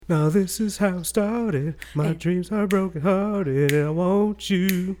Now this is how it started. My dreams are broken hearted, and I want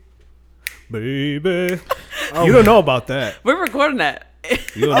you, baby. You don't know about that. We're recording that.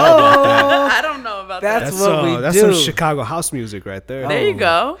 You don't know about that. I don't know about that. That's what we That's do. some Chicago house music right there. There you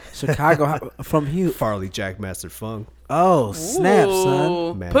go. Chicago from Hugh. Farley Jackmaster Funk. Oh, snap, Ooh.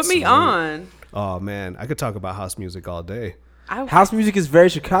 son. Man, Put me salute. on. Oh man, I could talk about house music all day. House music is very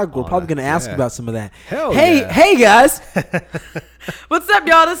Chicago. We're probably going to ask yeah. about some of that. Hell hey, yeah. hey, guys. What's up,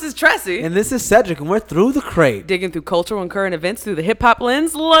 y'all? This is Tressie. And this is Cedric, and we're through the crate. Digging through cultural and current events through the hip-hop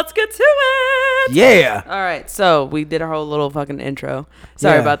lens. Let's get to it. Yeah. All right, so we did our whole little fucking intro.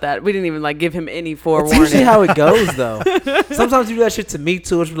 Sorry Yeah. about that. We didn't even give him any It's forewarning. usually how it goes, though. Sometimes you do that shit to me,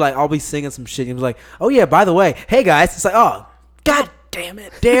 too. It's like, I'll be singing some shit, and it's like, oh, yeah, by the way, hey, guys. It's like, oh, God damn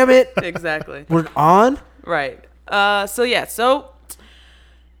it. damn it. Exactly. We're on? Right. So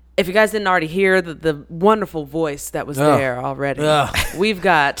if you guys didn't already hear the wonderful voice that was Ugh. there already, Ugh. we've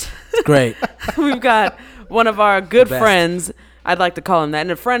got It's great. one of our good The best. friends. I'd like to call him that,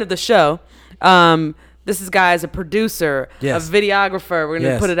 and a friend of the show. This is a producer, Yes. a videographer. We're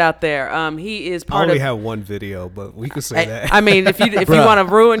gonna Yes. put it out there. He is I part only of. have one video, but we could say that. I mean, if you Bruh. want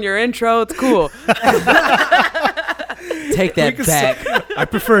to ruin your intro, it's cool. Take We that could back. I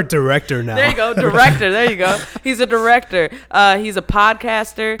prefer director now. There you go, director. There you go. He's a director. He's a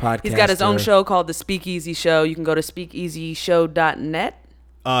podcaster. He's got his own Podcaster. show called The Speakeasy Show. You can go to speakeasyshow.net.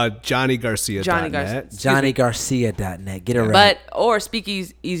 JohnnyGarcia.net. JohnnyGarcia.net. Get it right. Or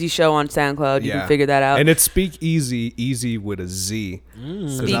Speakeasy Show on SoundCloud. You can figure that out. And it's Speakeasy, easy with a Z.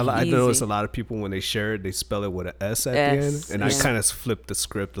 Because I Speakeasy. notice a lot of people when they share it, they spell it with an S at the end. S, And yeah. I kind of flipped the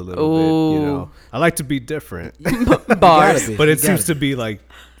script a little bit. You know, I like to be different, Bars. be. but You it seems gotta to be like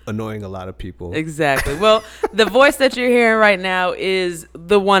annoying a lot of people. Exactly. Well, the voice that you're hearing right now is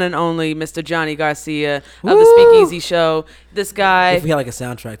the one and only Mr. Johnny Garcia of The Woo! Speakeasy Show. This guy, If we had like a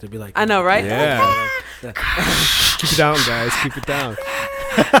soundtrack, it'd be like. I know, right? Yeah. Keep it down, guys. Keep it down.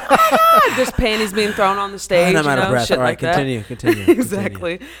 There's panties being thrown on the stage. And I'm out you of know, breath. shit All right, like that. continue.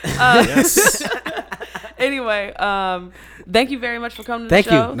 Exactly. Yes. Anyway, thank you very much for coming to Thank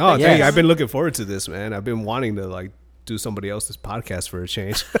the you. show. No, Yes. thank you. I've been looking forward to this, man. I've been wanting to do somebody else's podcast for a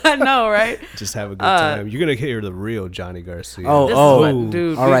change. I know, right? Just have a good time. You're gonna hear the real Johnny Garcia. Oh, This oh. is what,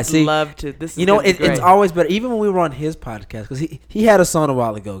 dude, All we'd right, see, love to. This is You know, gonna be it's great. always better. Even when we were on his podcast, because he had us on a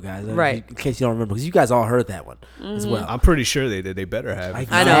while ago, guys. Right. In case you don't remember, because you guys all heard that one as well. I'm pretty sure they did. They better have. I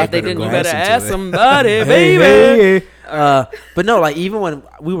I know. If they Exactly. didn't, you go better listen to ask it. somebody, Hey, baby. hey. But no, like even when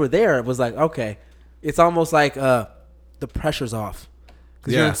we were there, it was like, okay, it's almost like the pressure's off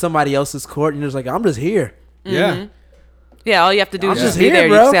because you're Yeah. in somebody else's court and you're just like, I'm just here. Yeah. Yeah, all you have to do I'm is just just be here, there.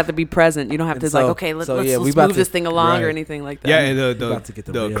 You bro. just have to be present. You don't have to And like, so- okay, let's so, yeah, we let's about move to- this thing along or right. anything like that. Yeah, and about to get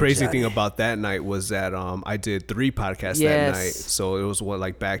the the real crazy Johnny. thing about that night was that I did 3 podcasts Yes. that night, so it was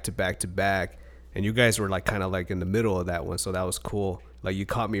back to back to back, and you guys were kind of in the middle of that one, so that was cool. Like you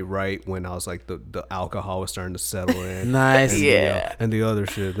caught me right when I was the alcohol was starting to settle in. Nice. And Yeah. and the other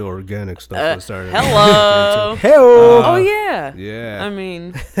shit, the organic stuff was starting. Hello. Hell. Oh yeah. Yeah. I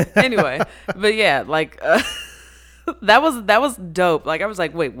mean, anyway, but yeah, that was dope. Like I was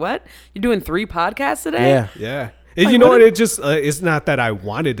like, wait, what? You're doing 3 podcasts today? Yeah. Yeah. And you know what? It just it's not that I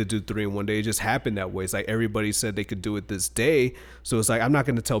wanted to do 3 in one day. It just happened that way. It's like everybody said they could do it this day, so it's like I'm not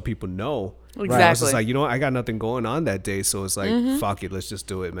going to tell people no. I was Exactly. just like, you know what? I got nothing going on that day, so it's like fuck it, let's just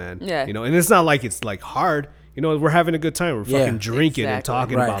do it, man. Yeah. You know, and it's not like it's hard. You know, we're having a good time. We're Yeah. fucking drinking and Exactly.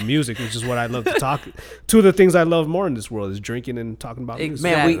 talking Right. about music, which is what I love to talk. 2 of the things I love more in this world is drinking and talking about music.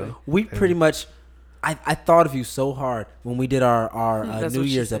 Man, Exactly. we pretty much. I thought of you so hard when we did our That's New what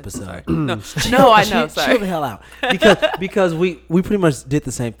she Year's said. episode. No, I know. Chill Sorry. the hell out because we pretty much did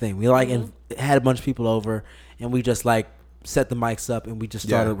the same thing. We and had a bunch of people over and we just set the mics up and we just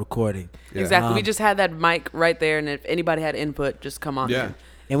started Yeah. recording. Yeah. Exactly. We just had that mic right there, and if anybody had input, just come on. Yeah. in.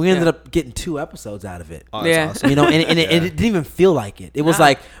 And we ended Yeah. up getting 2 episodes out of it. Oh, that's Yeah. awesome. You know, and it didn't even feel like it. It was Nah.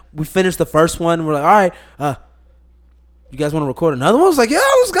 like we finished the first one. We're like, all right, you guys want to record another one? I was like, yeah,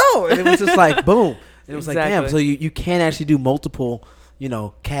 let's go. And it was just like, boom. And it was like, damn. Exactly. So you can actually do multiple,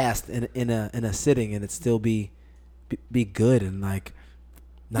 cast in a sitting and it still be good and not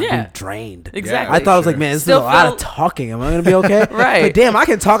Yeah. be drained. Exactly. I thought I was Sure. like, man, this Still is a lot feel- of talking. Am I gonna be okay? Right. Like, damn, I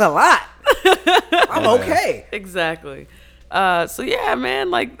can talk a lot. I'm okay. Exactly. So yeah,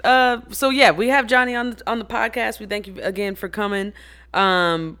 man. We have Johnny on the podcast. We thank you again for coming.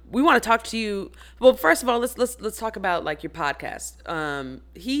 We want to talk to you. Well, first of all, let's talk about like your podcast.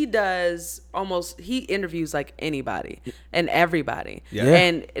 He interviews like anybody and everybody. Yeah.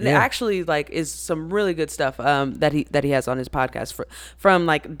 And it actually like is some really good stuff that he has on his podcast from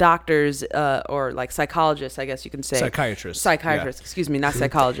like doctors or like psychologists, I guess you can say. Psychiatrists. Excuse me, not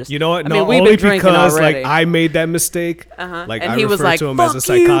psychologists. You know what? I No, mean, we've only been drinking because already. like I made that mistake. Like And I he was referred like, to him as a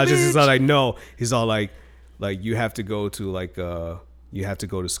 "Fuck you, psychologist. He's bitch." all like, no. He's all like you have to go to like you have to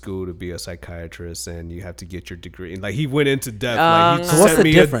go to school to be a psychiatrist and you have to get your degree. And like he went into depth. Like he So what's sent the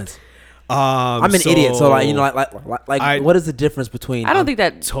me difference? I'm an idiot, so like you know, like what is the difference between? I don't think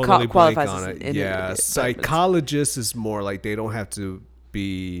that totally qualifies blank on as it. an Yeah, idiot, psychologist is more like they don't have to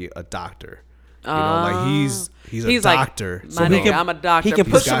be a doctor. You know, like he's a He's doctor. like, so my they nigga, I'm a doctor. he can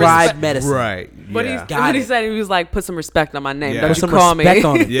Put some prescribe respect- medicine. Right. What yeah. Got he it. said, he was like, put some respect on my name. Yeah. Don't Put you some call me. respect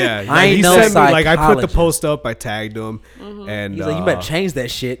on it. Yeah, I ain't he no sent me, like I put the psychologist. post up, I tagged him, and He's like, you better change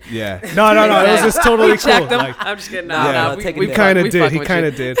that shit. Yeah, no, it was just totally cool. Checked him. Like, I'm just kidding. Yeah, No, take it we down. kind of we did. fucking He with kind you.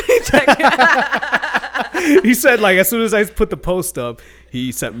 of did. He said like as soon as I put the post up,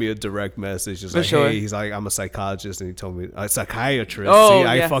 he sent me a direct message. Just like, sure. hey, he's like, I'm a psychologist, and he told me a psychiatrist. Oh, see,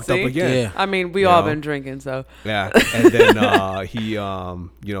 I yeah, fucked see? up again. Yeah. I mean, we You all know? been drinking, so. Yeah, and then he, you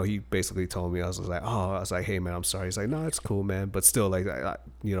know, he basically told me I was like, hey man, I'm sorry. He's like, no, it's cool, man, but still, like,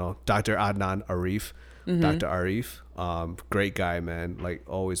 you know, Dr. Adnan Arif, Dr. Arif, great guy, man, like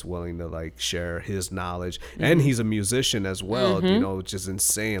always willing to like share his knowledge, and he's a musician as well, you know, which is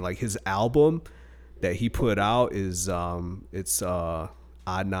insane. Like his album that he put out is it's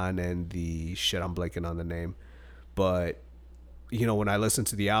Adnan and the shit, I'm blanking on the name, but you know, when I listened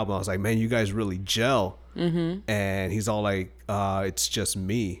to the album, I was like, man, you guys really gel. And he's all like, it's just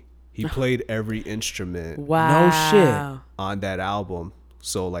me. He played every instrument Wow. on that album.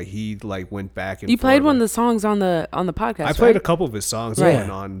 So like he like went back and You played forth, one of like- the songs on the podcast, I played right? a couple of his songs Right.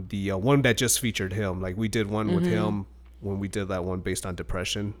 on the one that just featured him. Like we did one with him when we did that one based on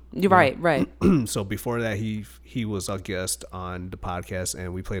depression. You're right. So before that, he was a guest on the podcast,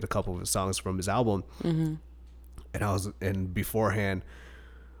 and we played a couple of his songs from his album. And beforehand,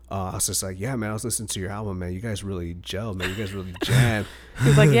 I was just like, yeah, man, I was listening to your album, man. You guys really gel, man. You guys really jam.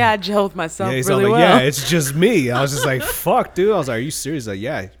 He's like, yeah, I gel with myself Yeah, he's really all like, well. yeah, it's just me. I was just like, fuck, dude. I was like, are you serious? Like,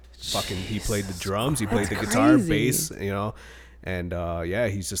 yeah, fucking, he played the drums, he played the guitar, crazy. bass, you know, and yeah,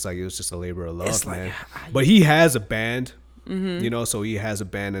 he's just like, it was just a labor of love, It's like, man. But he has a band, you know, so he has a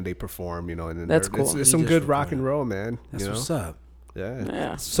band and they perform, you know, and then That's it's- cool. It's He some just good rock recorded. and roll, man. That's you know? what's up. Yeah.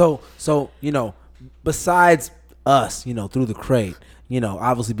 Yeah. So you know, besides us, you know, through the crate, you know,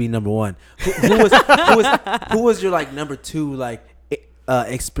 obviously being number one. Who was your like number two like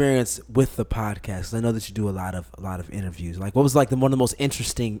experience with the podcast? 'Cause I know that you do a lot of interviews. Like, what was like one of the most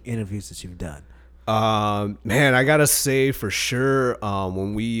interesting interviews that you've done? Man, I gotta say for sure,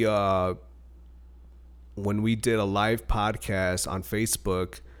 when we did a live podcast on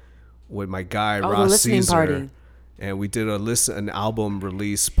Facebook with my guy the Ross listening Caesar, party. and we did an album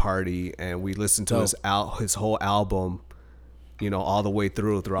release party, and we listened to his whole album, you know, all the way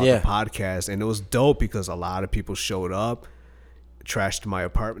throughout Yeah. the podcast, and it was dope because a lot of people showed up, trashed my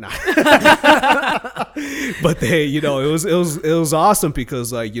apartment. But they, you know, it was awesome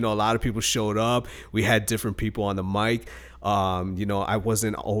because like, you know, a lot of people showed up. We had different people on the mic. You know, I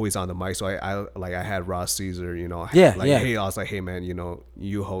wasn't always on the mic, so I had Ross Caesar, you know, Yeah, like, yeah. hey, I was like, hey man, you know,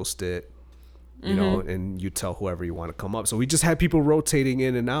 you host it, you know, and you tell whoever you want to come up. So we just had people rotating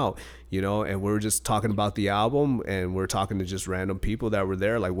in and out, you know, and we were just talking about the album, and we're talking to just random people that were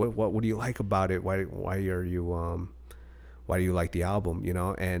there, like, what do you like about it? Why are you why do you like the album, you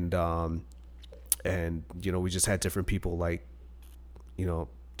know? And you know, we just had different people, like, you know,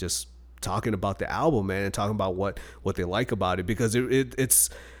 just talking about the album, man, and talking about what they like about it, because it's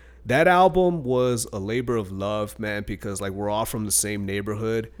that album was a labor of love, man, because like we're all from the same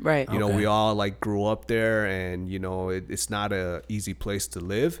neighborhood, Right. You know, Okay. we all like grew up there, and you know, it's not a easy place to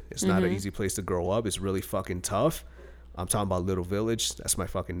live. It's not an easy place to grow up. It's really fucking tough. I'm talking about Little Village. That's my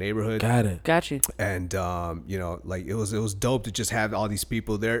fucking neighborhood. Got it. Got you. And you know, like it was dope to just have all these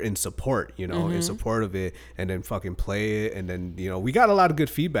people there in support, you know, in support of it, and then fucking play it, and then, you know, we got a lot of good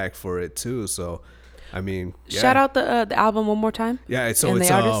feedback for it too. So, I mean, yeah. Shout out the album one more time. Yeah, so and it's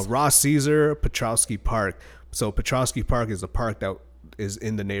the artist? Ross Caesar, Petrowski Park. So Petrowski Park is a park that is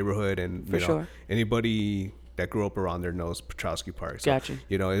in the neighborhood, and you For know, sure. anybody that grew up around there knows Petrowski Park. So, Gotcha.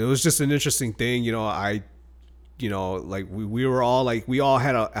 you know, it was just an interesting thing. You know, you know, like we were all like, we all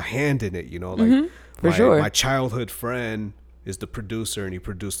had a hand in it, you know, like For sure. my childhood friend is the producer, and he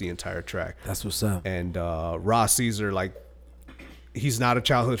produced the entire track. That's what's up. And Ross Caesar, like, he's not a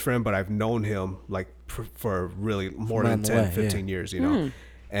childhood friend, but I've known him like for really more than 10, 15 years, you know.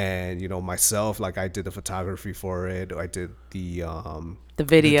 And, you know, myself, like I did the photography for it. I did the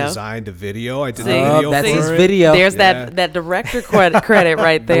video. the design, the video. I did See, the video that's for his it. video. There's Yeah. that director credit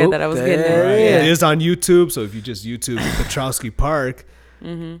right there that I was getting there at. it It is. is on YouTube, so if you just YouTube Piotrowski Park,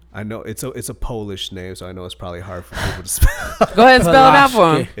 I know it's a Polish name, so I know it's probably hard for people to spell. Go ahead and spell it out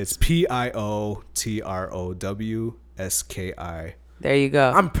for him. It's Piotrowski. There you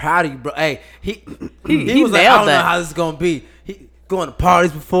go. I'm proud of you, bro. Hey, he he was like, I nailed don't know that. how this is gonna be. He going to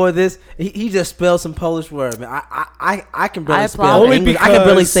parties before this. He just spelled some Polish word, man. I can barely I spell applaud it. English. I can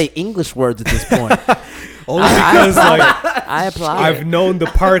barely because- say English words at this point. Only because like I applaud I've it. known the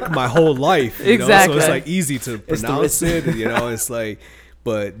park my whole life, you know? Exactly. So it's like easy to pronounce it's- it, you know. It's like,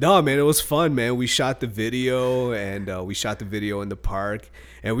 but no, man, it was fun, man. We shot the video, and we shot the video in the park,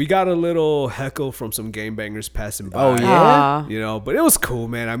 and we got a little heckle from some gangbangers passing by. Oh, yeah? Aw. You know, but it was cool,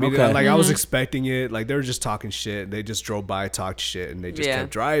 man. I mean, Okay. like I was expecting it. Like they were just talking shit. They just drove by, talked shit, and they just Yeah.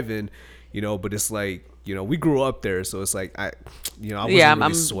 kept driving. You know, but it's like, you know, we grew up there, so it's like I wasn't Yeah, really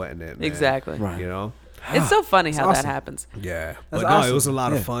I'm- sweating it, man. Exactly. Right. You know. It's so funny how awesome. that happens. Yeah, That's but no, it awesome. was a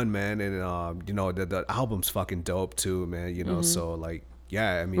lot Yeah. of fun, man, and you know the album's fucking dope too, man. You know, so like,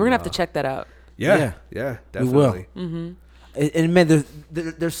 yeah, I mean, We're gonna have to check that out. Yeah, Yeah. yeah, We will. definitely. And man,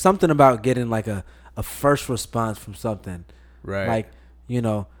 there's something about getting like a first response from something. Right. Like, you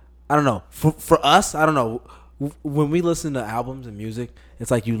know, I don't know. For us, I don't know. When we listen to albums and music, it's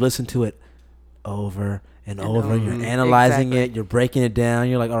like you listen to it over and over. You're analyzing Exactly. it. You're breaking it down.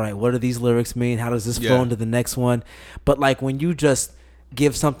 You're like, all right, what do these lyrics mean? How does this flow Yeah. into the next one? But like when you just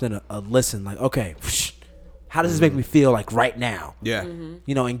give something a listen, like, okay, how does this make me feel like right now? Yeah,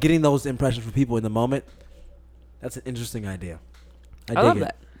 You know, and getting those impressions from people in the moment, that's an interesting idea. I dig love it.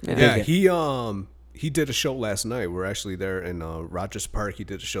 that. I yeah. dig it. He did a show last night. We're actually there in Rogers Park. He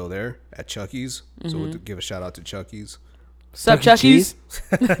did a show there at Chucky's. So we'll give a shout out to Chucky's. Sup, Chuck E.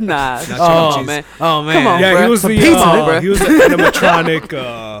 Chucky's? Nah. Chuck E. Oh Cheese. man. Oh man. Come on, Yeah, bruh. he was Some the pizza, bruh. he was the animatronic.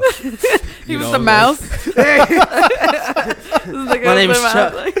 He you was know, the mouse. My name is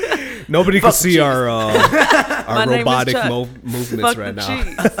Chuck. Nobody could see cheese. our My name is robotic Chuck. movements Fuck right the now.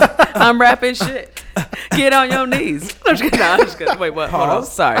 cheese. I'm rapping shit. Get on your knees. I'm just kidding. No, I'm just kidding. Wait, what? Hold on.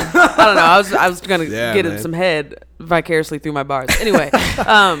 Pause. Sorry. I don't know. I was gonna Yeah, get him man. some head vicariously through my bars. Anyway,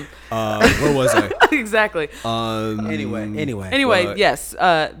 Where was I? exactly. Anyway. But- Yes.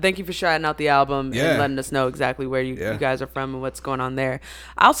 Thank you for shouting out the album Yeah. and letting us know exactly where you Yeah. guys are from and what's going on there.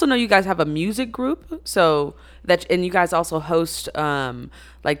 I also know you guys have a music group, so and you guys also host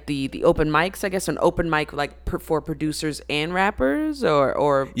like the open mics, I guess, an open mic like for producers and rappers,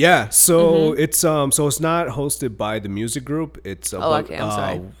 or Yeah, so it's it's not hosted by the music group. It's okay, I'm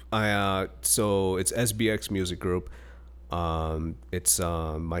sorry. So it's SBX Music Group. It's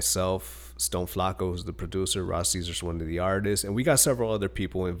myself, Stone Flacco, who's the producer, Ross Caesar's one of the artists, and we got several other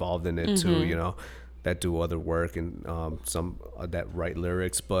people involved in it too. You know, that do other work and some that write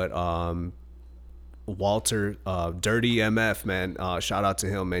lyrics, but. Walter, Dirty MF, man. Shout out to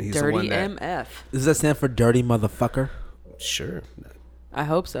him, man. He's the Dirty one that MF. Does that stand for dirty motherfucker? sure. I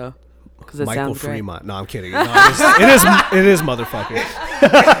hope so, because it Michael sounds great. Fremont. No, I'm kidding. No, it is motherfucker.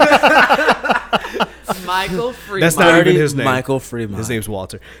 Michael Fremont. That's not even his name. Michael Fremont. His name's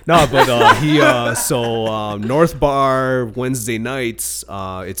Walter. No, but he North Bar Wednesday nights.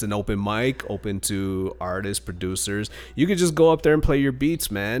 It's an open mic, open to artists, producers. You could just go up there and play your beats,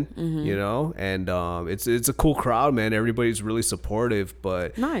 man. You know, and it's a cool crowd, man. Everybody's really supportive,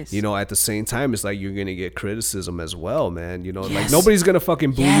 but Nice. you know, at the same time, it's like you're gonna get criticism as well, man. You know, like Yes. nobody's gonna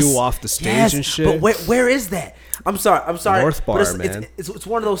fucking boo Yes. you off the stage Yes. and shit. But where is that? I'm sorry. North But Bar, it's, man. It's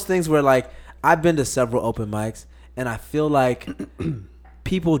one of those things where like I've been to several open mics and I feel like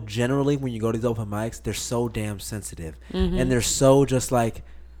people generally when you go to these open mics they're so damn sensitive and they're so just like,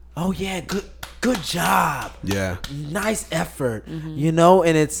 oh yeah, good job, Yeah. nice effort, you know.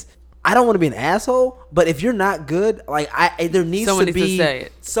 And it's I don't want to be an asshole, but if you're not good, like there needs Someone to needs to be say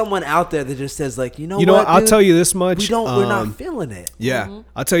it. someone out there that just says like, you know You know what, what? I'll dude? tell you this much. we're not feeling it. Yeah,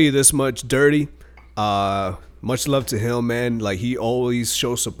 I'll tell you this much. Dirty, much love to him, man. Like he always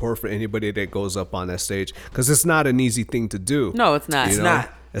shows support for anybody that goes up on that stage because it's not an easy thing to do. No, it's not. You It's know?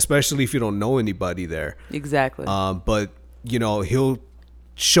 not. Especially if you don't know anybody there. Exactly. But you know he'll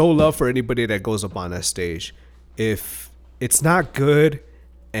show love for anybody that goes up on that stage. If it's not good,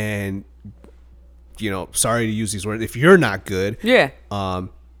 and you know, sorry to use these words, if you're not good, yeah.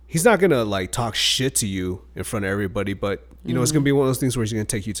 he's not gonna like talk shit to you in front of everybody, but you know, it's gonna be one of those things where he's gonna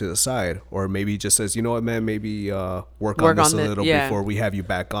take you to the side, or maybe he just says, you know what, man, maybe work on this a little before we have you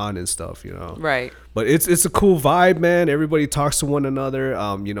back on and stuff, you know. Right. But it's a cool vibe, man. Everybody talks to one another.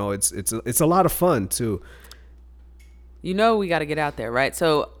 You know, it's a lot of fun too. You know, we got to get out there, right?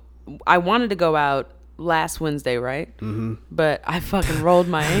 So I wanted to go out last Wednesday, right? Mm-hmm. But I fucking rolled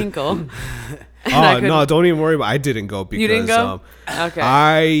my ankle. Oh no, don't even worry about it. I didn't go because you didn't go? Okay.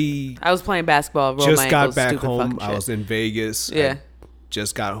 I was playing basketball. Rolled just my got ankle, back stupid home. fucking I was shit. in Vegas. Yeah. I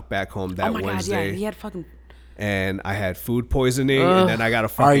just got back home that Oh my Wednesday. god, yeah, he had fucking. And I had food poisoning, and then I got a Are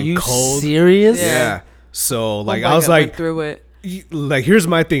fucking you cold. serious? Yeah. So like Oh my I was God, like, went through it. like here's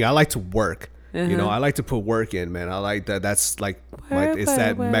my thing. I like to work. You know, Uh-huh. I like to put work in, man. I like that. That's like it's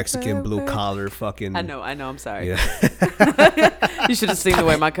that Mexican blue collar fucking. I know. I'm sorry. Yeah. You should have seen the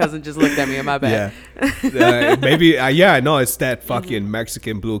way my cousin just looked at me in my bed. Yeah. Maybe. Yeah. I know it's that fucking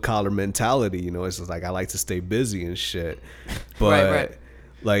Mexican blue collar mentality. You know, it's just like I like to stay busy and shit. But Right.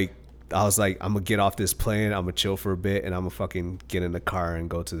 like I was like, I'm gonna get off this plane. I'm gonna chill for a bit, and I'm gonna fucking get in the car and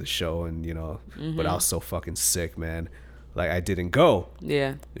go to the show. And you know, but I was so fucking sick, man. Like I didn't go.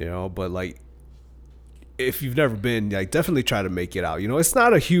 Yeah. You know, but like. If you've never been, like, definitely try to make it out. You know, it's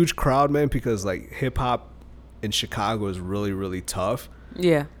not a huge crowd, man, because like hip hop in Chicago is really, really tough.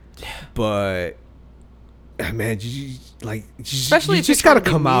 Yeah. But man, Especially you if you're just gotta trying to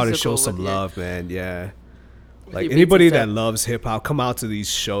be come out and musical show some with it. love, man. Yeah. Like Your anybody beats and that stuff. loves hip hop, come out to these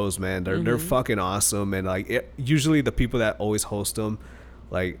shows, man. They're fucking awesome, and like usually the people that always host them,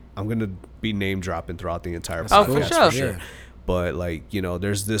 like I'm gonna be name dropping throughout the entire Oh, for podcast sure. Yeah. But like you know,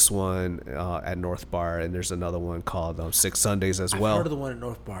 there's this one at North Bar, and there's another one called Six Sundays as I've well. heard of the one at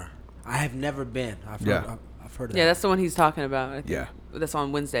North Bar. I have never been. I've heard of that. Yeah, that's the one he's talking about. I think. Yeah. That's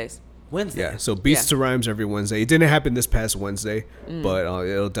on Wednesdays. Wednesday. Yeah, so Beats Yeah. to Rhymes every Wednesday. It didn't happen this past Wednesday, Mm. but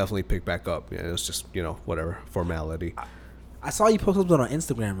it'll definitely pick back up. Yeah, it was just you know whatever formality. I saw you post something on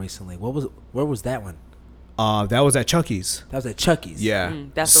Instagram recently. Where was that one? That was at Chucky's. That was at Chucky's. Yeah,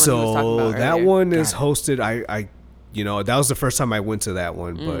 that's the one he was talking about that earlier. one is Got it. hosted. I you know that was the first time I went to that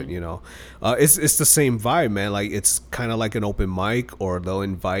one, but you know, it's the same vibe, man. Like it's kind of like an open mic, or they'll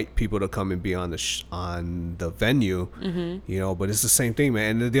invite people to come and be on on the venue, you know. But it's the same thing,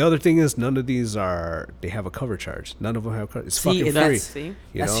 man. And the other thing is, none of these they have a cover charge. None of them have cover. It's See, fucking and free. See? You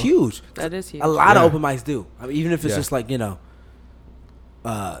That's know? huge. That is huge. A lot Yeah. of open mics do. I mean, even if it's Yeah. just like, you know,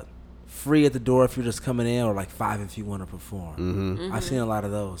 free at the door if you're just coming in, or like $5 if you want to perform. Mm-hmm. I've seen a lot of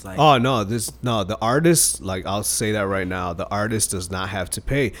those. Like, Oh no, the artist, like I'll say that right now, the artist does not have to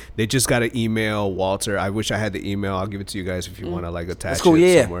pay. They just gotta email Walter. I wish I had the email. I'll give it to you guys if you want to like attach that's cool. it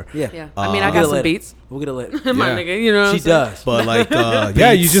Yeah, somewhere. yeah. Yeah. I mean, I We'll got get it some later. beats. We'll get it later. My Yeah. nigga, you know what She I'm saying? does. But like,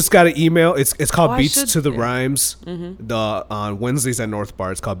 yeah, you just gotta email. It's called Oh, I Beats should- to the yeah. Rhymes. The on Wednesdays at North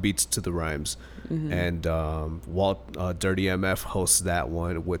Bar, it's called Beats to the Rhymes, and Walt Dirty MF hosts that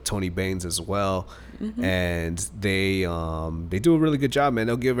one with Tony Baines as well, and they do a really good job, man.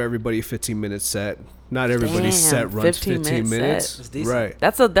 They'll give everybody a 15-minute set. Not everybody's Damn, set runs 15 15-minute minutes, set. That's decent.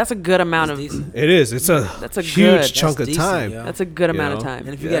 right? That's a good amount of. It's decent. It is. It's a That's a huge good- chunk That's of decent, time. yo. That's a good You amount of know? time.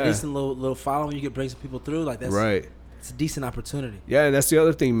 And if you Yeah. got decent little following, you can bring some people through. Like that's Right. It's a decent opportunity. Yeah, and that's the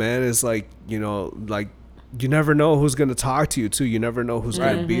other thing, man. Is like, you know, like you never know who's gonna talk to you too. You never know who's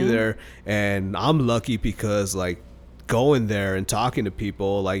gonna be there. And I'm lucky because like going there and talking to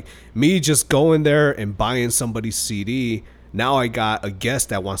people, like me just going there and buying somebody's CD. Now I got a guest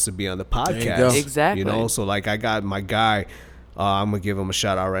that wants to be on the podcast. go. Exactly. You know, so like I got my guy. I'm gonna give him a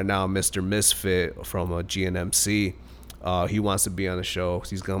shout out right now, Mr. Misfit from GNMC. He wants to be on the show.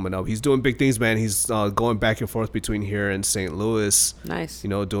 He's coming up. He's doing big things, man. He's going back and forth between here and St. Louis. Nice. You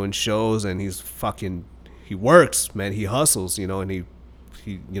know, doing shows, and he works, man. He hustles, you know, and he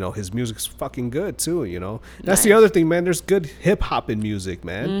you know, his music's fucking good too, you know. That's the Nice. other thing, man. There's good hip hop in music,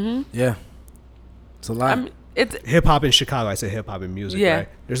 man. Yeah. It's a lot. I mean, it's Hip hop in Chicago. I say hip hop in music, Yeah. right?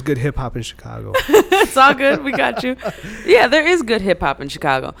 There's good hip hop in Chicago. it's all good. We got you. Yeah, there is good hip hop in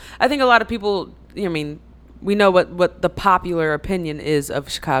Chicago. I think a lot of people. I mean, we know what the popular opinion is of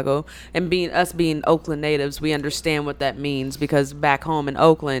Chicago, and being Oakland natives, we understand what that means because back home in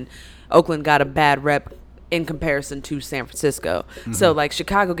Oakland got a bad rep in comparison to San Francisco. So like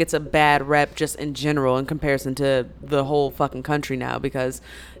Chicago gets a bad rep just in general in comparison to the whole fucking country now because,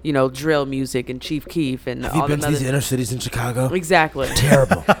 you know, drill music and Chief Keef and Have you all been the to these other. inner cities in Chicago? Exactly.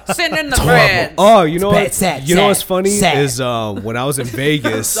 Terrible. Sitting in the horrible. bread. Oh, you know bad, what? sad, You know sad, what's funny sad. is when I was in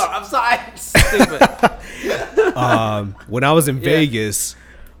Vegas. I'm sorry. Stupid. When I was in Vegas,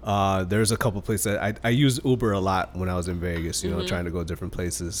 there's a couple places that I use Uber a lot when I was in Vegas, you know, trying to go different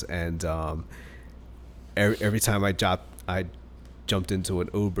places. And every time I jumped into an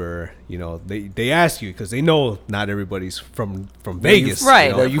Uber, you know, they ask you because they know not everybody's from Vegas. Right.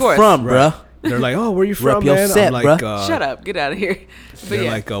 You know? Where Of you course. from, bruh? They're like, oh, where you from, Rep your man? set, I'm like, bruh. Shut up, get out of here. But They're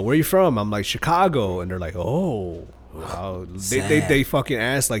yeah. like, where you from? I'm like, Chicago. And they're like, oh, wow. Sad. They fucking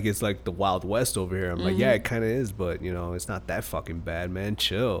ask like it's like the Wild West over here. I'm like, yeah, it kind of is, but, you know, it's not that fucking bad, man.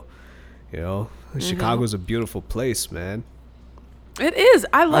 Chill. You know, Chicago's a beautiful place, man. It is.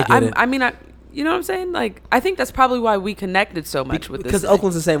 I love. get it. I mean, you know what I'm saying? Like, I think that's probably why we connected so much with this. Because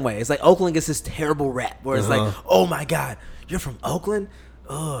Oakland's the same way. It's like Oakland gets this terrible rap where it's like, oh my God, you're from Oakland?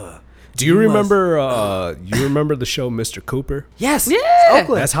 Ugh. Do you must- remember you remember the show Mr. Cooper? Yes. Yeah.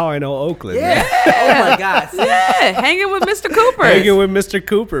 Oakland. That's how I know Oakland. yeah. Man. Oh my God. Yeah, hanging with Mr. Cooper. Hanging with Mr.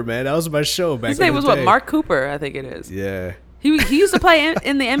 Cooper, man. That was my show back His in name the was what? day. Mark Cooper, I think it is. Yeah. He used to play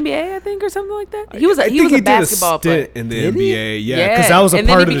in the NBA, I think, or something like that. He was I he think was a did basketball player. stint in the Did he? NBA. Yeah, because that was a and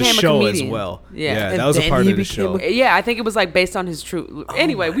then part he of the became a show as comedian. well. Yeah. that And was a then part he of the became show. Yeah, I think it was like based on his true.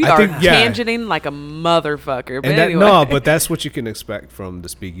 Anyway, we I are think- yeah. tangenting like a motherfucker. But And that, anyway, no, but that's what you can expect from the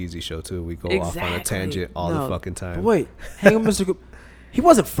Speakeasy show too. We go off on a Exactly. tangent all No. the fucking time. But wait, hang on, Mr. Cooper. He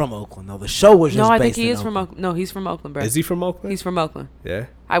wasn't from Oakland though. The show was just no, I think based he in is from Oakland. Oakland. No, he's from Oakland, bro. Is he from Oakland? He's from Oakland. Yeah.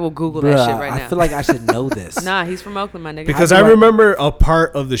 I will Google Bruh, that shit right now. I feel like I should know this. Nah, he's from Oakland, my nigga. Because How I do I- remember a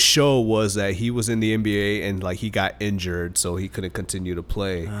part of the show was that he was in the NBA and like he got injured, so he couldn't continue to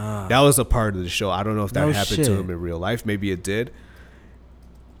play. That was a part of the show. I don't know if that No happened shit. to him in real life. Maybe it did.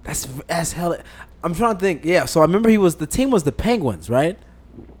 That's hell. I'm trying to think. Yeah, so I remember the team was the Penguins, right?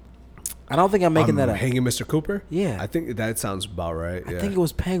 I don't think I'm making that up. Hanging Mr. Cooper? Yeah. I think that sounds about right. I Yeah. think it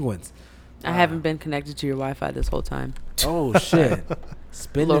was Penguins. I haven't been connected to your Wi-Fi this whole time. Oh shit.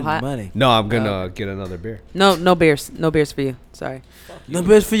 Spending hot. money. No, I'm gonna get another beer. No beers for you. Sorry. No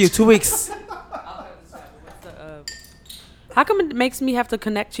best for you. 2 weeks. How come it makes me have to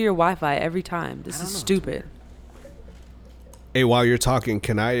connect to your Wi-Fi every time? This is stupid. Hey, while you're talking,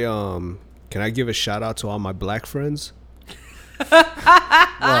 can I give a shout out to all my black friends? Well,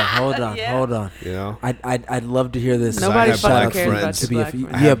 hold on, Yeah. hold on. You know, I'd love to hear this. Nobody I have fucking black cares about friends. your To be a black few-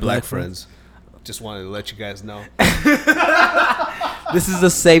 friends. I You have have black black friends. Just wanted to let you guys know. This is a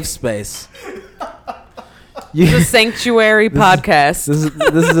safe space. The Sanctuary Podcast.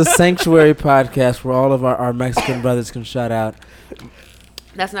 This is a sanctuary podcast where all of our Mexican brothers can shout out.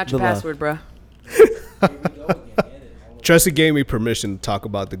 That's not your The love. password, bro. Tressie gave me permission to talk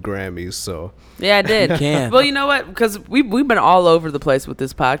about the Grammys, so Yeah, I did. You can. Well, you know what? Because we've been all over the place with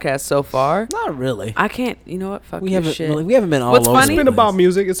this podcast so far. Not really. I can't. You know what? Fuck We your haven't shit. really, we haven't been all What's over. it's funny? been the about place.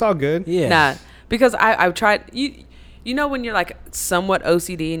 music. It's all good. Yeah. Nah, because I've tried. You know when you're like somewhat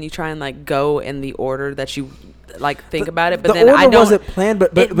OCD and you try and like go in the order that you like think about it, but the then order I don't. wasn't planned,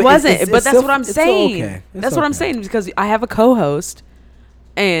 but it but wasn't. it's But that's still- what I'm it's still saying. okay. It's That's what I'm okay. saying because I have a co-host,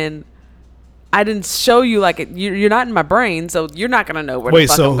 and I didn't show you like you're not in my brain, so you're not gonna know where Wait, the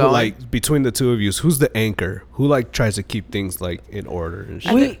fuck so I'm going. like between the two of you, who's the anchor? Who like tries to keep things like in order and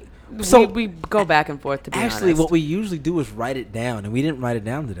shit? we go back and forth. To be Actually, honest. what we usually do is write it down, and we didn't write it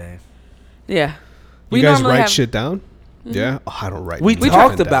down today. yeah, You guys normally write have- shit down? Yeah, oh, I don't write. We nothing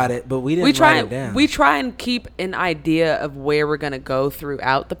talked down. about it, but we didn't we try write it down. we try and keep an idea of where we're gonna go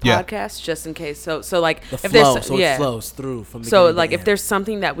throughout the Yeah. podcast, just in case. So like the if flow, there's so it flows through from. So beginning to like if end. there's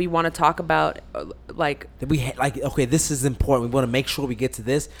something that we want to talk about, like that we like, okay, this is important. We want to make sure we get to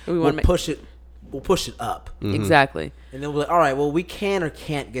this. We We'll wanna ma- push it. We'll push it up, exactly. and then we're like, all right, well, we can or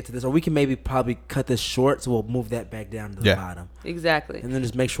can't get to this, or we can maybe probably cut this short, so we'll move that back down to the Yeah. bottom, Exactly. and then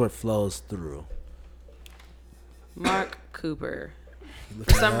just make sure it flows through. Mark Cooper.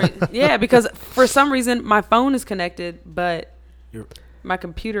 For some reason, yeah, because for some reason my phone is connected, but You're- my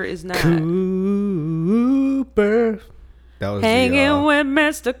computer is not. Cooper. That was Hanging with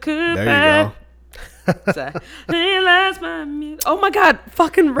Mr. Cooper. There you go. Sorry. He loves my music. Oh my God,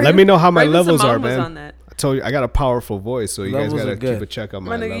 fucking Let me know how my levels are, Simone was man. on that. I told you I got a powerful voice, so you guys Levels gotta are good. keep a check on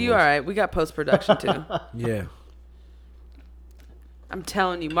My my nigga, levels. you all right? We got post production too. Yeah. I'm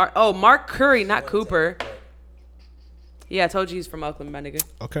telling you, Mark Curry, not Cooper. Yeah, I told you he's from Oakland, my nigga.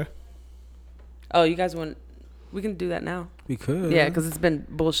 Okay. Oh, you guys want? We can do that now. We could. Yeah, because it's been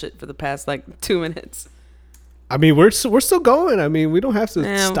bullshit for the past like 2 minutes. I mean, we're still going. I mean, we don't have to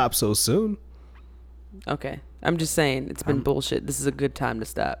Yeah. stop so soon. Okay, I'm just saying it's been bullshit. This is a good time to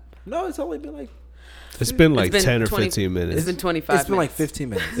stop. No, it's only been like It's been like been 10 or 20 15 minutes. It's been 25. it's been like minutes. 15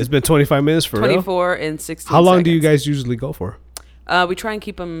 minutes. It's been 25 minutes for real. 24 and 16. How long do you seconds. guys usually go for? We try and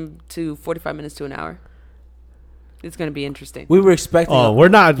keep them to 45 minutes to an hour. It's gonna be interesting. We were expecting. Oh, we're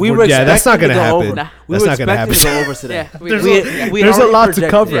not. We we're- were yeah, that's not expecting gonna to go happen. over. Nah. We That's were not gonna happen. expecting to go over today. Yeah, We There's had a lot already to projected-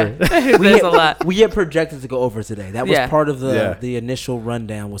 cover. Yeah. There's a lot. We had projected to go over today. That was Yeah. part of Yeah. the initial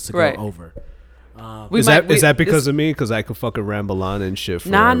rundown was to Right. go over. Is that because of me? Because I could fucking ramble on and shit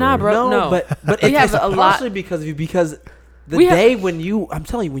forever. Nah, bro. No. but We it's have a lot- partially because of you. Because the day when I'm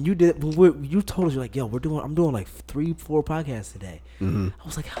telling you, when you did, when you told us, you're like, yo, I'm doing like 3-4 podcasts today. Mm-hmm. I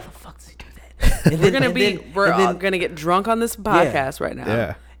was like, how the fuck does he do that? And We're all gonna get drunk on this podcast right now.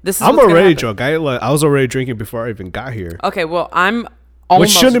 Yeah. This is I'm what's gonna already happen. drunk. I was already drinking before I even got here. Okay, well, I'm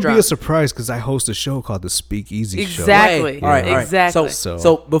almost Which shouldn't drunk. be a surprise because I host a show called The Speakeasy Show. Exactly. All right. Exactly.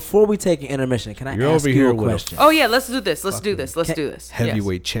 So before we take an intermission, can I You're ask over you here a with a question? Oh yeah, let's do this. Let's do this. Yes.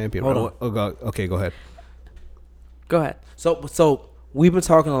 Heavyweight champion. Hold on. Okay, go ahead. Go ahead. So we've been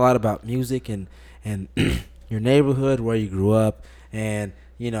talking a lot about music and your neighborhood, where you grew up, and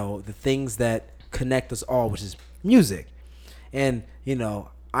the things that connect us all, which is music. And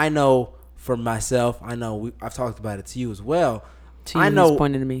I know for myself, I've talked about it to you as well. I know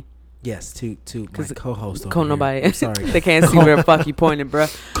pointing to me. Yes, to my co-host. Nobody. I'm sorry. They can't see where the fuck you pointing, bro.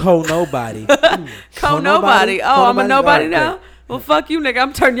 Nobody. Nobody. Oh, I'm a nobody All right, now. great. Well, fuck you, nigga.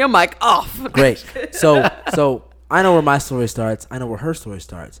 I'm turning your mic off. Great. So I know where my story starts. I know where her story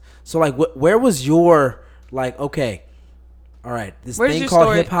starts. So like, where was your okay? All right, this Where's thing your called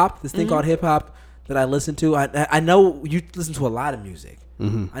story? hip hop. This thing called hip hop that I listen to. I know you listen to a lot of music.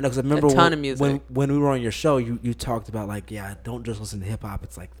 Mm-hmm. I know because I remember ton of music. when we were on your show, you talked about don't just listen to hip hop.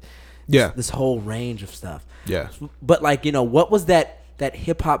 It's like this whole range of stuff. Yeah. But what was that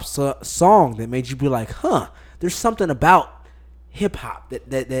hip hop song that made you be like, there's something about hip hop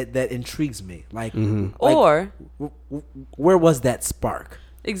that intrigues me. Or where was that spark?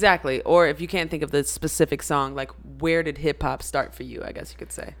 exactly. Or if you can't think of the specific song, where did hip hop start for you? I guess you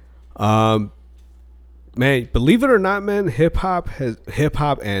could say. Man, believe it or not, man, hip hop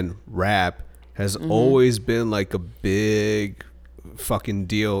and rap has always been like a big fucking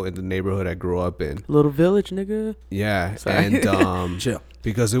deal in the neighborhood I grew up in. Little Village, nigga. Yeah. Sorry. And Chill.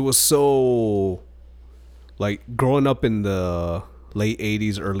 because it was so growing up in the late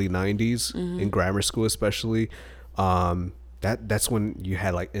 80s, early 90s in grammar school especially, that's when you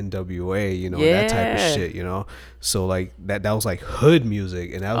had NWA, that type of shit, so that was hood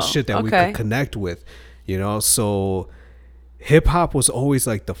music, and that was shit that we could connect with, so hip hop was always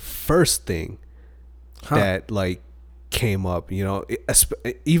the first thing that came up,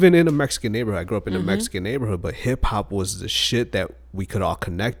 even in a Mexican neighborhood. I grew up in a Mexican neighborhood, but hip hop was the shit that we could all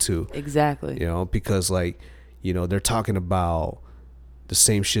connect to. Exactly. Because they're talking about the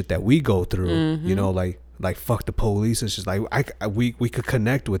same shit that we go through, like fuck the police. It's just we could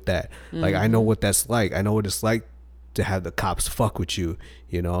connect with that. I know what that's like. I know what it's like to have the cops fuck with you,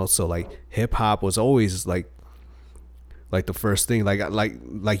 so hip hop was always the first thing.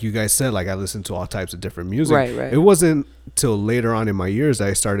 Like you guys said, I listened to all types of different music. Right. It wasn't till later on in my years that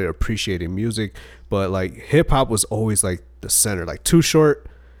I started appreciating music, but hip hop was always the center. Too Short.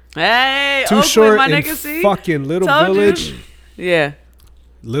 Hey, Too Oakland, Short my and nigga, see? fucking Little Told you. Village. Yeah.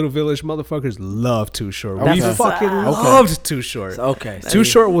 Little Village motherfuckers love Too Short. Okay. We fucking loved Too Short. Okay. Too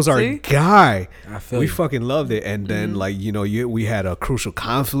Short was our See? guy. I feel We you. fucking loved it. And then we had a Crucial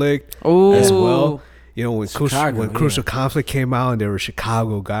Conflict Ooh. as well. When Chicago, Crucial Conflict came out, and they were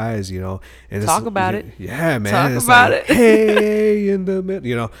Chicago guys, and Talk about it. Yeah, man. Talk It's about it. Hey, in the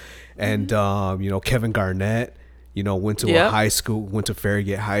middle, and Kevin Garnett, went to a high school, went to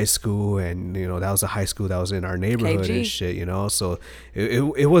Farragut High School, and that was a high school that was in our neighborhood KG. and shit, so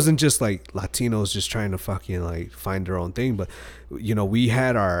it wasn't just Latinos just trying to fucking find their own thing, but we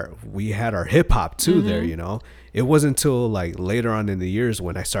had our hip hop too there, It wasn't until later on in the years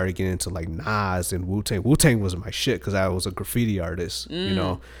when I started getting into Nas and Wu-Tang. Wu-Tang was my shit because I was a graffiti artist,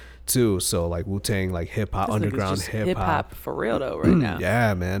 too. So Wu-Tang, hip hop, underground hip hop for real though right now.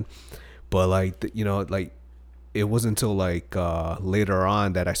 Yeah, man. But it wasn't until later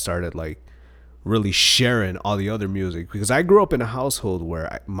on that I started really sharing all the other music, because I grew up in a household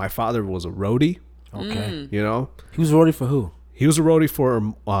where my father was a roadie. Okay. He was roadie for who? He was a roadie for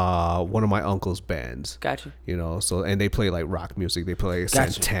one of my uncle's bands. Gotcha. So, and they play rock music. They play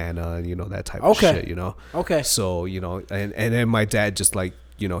Gotcha. Santana and that type of Okay. shit. Okay. So and then my dad just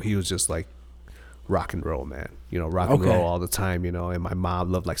he was just rock and roll, man. Rock and Okay. roll all the time. And my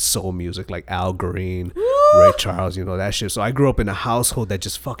mom loved soul music, Al Green, Ray Charles. That shit. So I grew up in a household that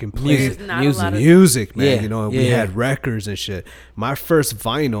just fucking played There's not a lot of- music, man. Yeah. And we had records and shit. My first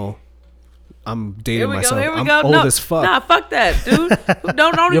vinyl. I'm dating Here we myself. go. Here we I'm go. old No, as fuck. Nah, fuck that, dude.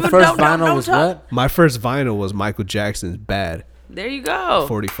 don't Your even first don't vinyl was talk. what? My first vinyl was Michael Jackson's Bad. There you go.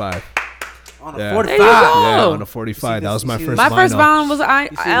 45. On a Yeah. 45. There you go. Yeah, on a 45. You That see was my this- first My first vinyl. vinyl was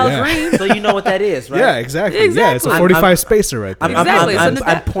Al Yeah. Green. So you know what that is, right? Yeah, exactly. Yeah, it's a Exactly. 45 I'm- spacer right there. Exactly. So I'm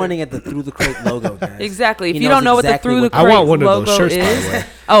that- pointing at the Through the Crate logo, guys. Exactly. If He you knows don't know exactly what the Through the I Crate want one of those logo shirts, by the is, way.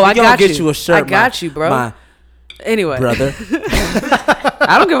 oh, I We gonna got get you. you a shirt, I got you, bro. My Anyway, brother.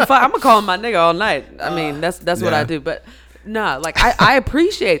 I don't give a fuck. I'm gonna call him my nigga all night. I mean, that's what I Yeah. do. But no, like I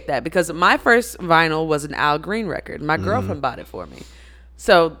appreciate that because my first vinyl was an Al Green record. My girlfriend bought it for me.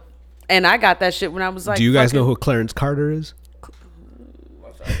 So, and I got that shit when I was like. Do you guys know fucking- who Clarence Carter is? I feel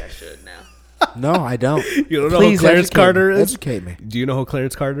like I should now. No, I don't. You don't know Please who Clarence educate Carter me. is? Educate me. Do you know who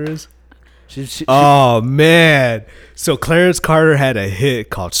Clarence Carter is? She- Oh man! So Clarence Carter had a hit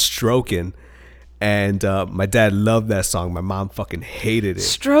called "Strokin'," and my dad loved that song. My mom fucking hated it.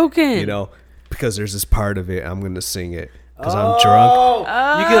 Stroking. You know, because there's this part of it. I'm gonna sing it because I'm drunk.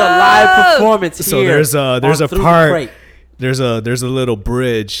 Oh, you get a live performance here. So there's a on Through the part. Crate. There's a little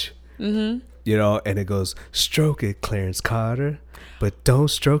bridge. You know, and it goes, "Stroke it, Clarence Carter, but don't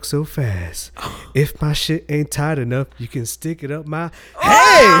stroke so fast. If my shit ain't tight enough, you can stick it up my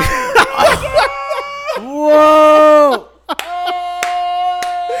hey." Whoa!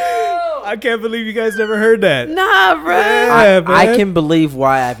 I can't believe you guys never heard that. Nah, bro. Yeah, I man. can believe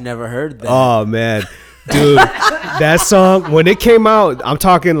why I've never heard that. Oh man, dude, that song when it came out, I'm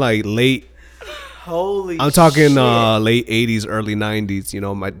talking like late. Holy I'm talking shit. late '80s, early '90s. You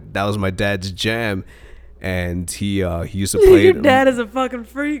know, that was my dad's jam, and he used to play Your it. dad is a fucking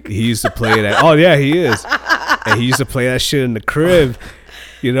freak. He used to play that. Oh yeah, he is. And he used to play that shit in the crib.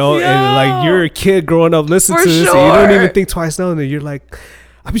 You know, and like you're a kid growing up listening For to this, and you don't sure. even think twice. No, and you're like,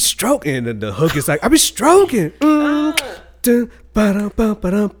 I be stroking, and the hook is like, I be stroking. Dun, ba-dum, bum,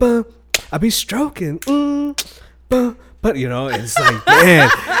 ba-dum, bum. I be stroking. But you know, it's like, man,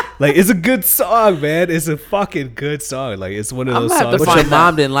 like it's a good song, man. It's a fucking good song. Like it's one of I'm those gonna have to songs. But find your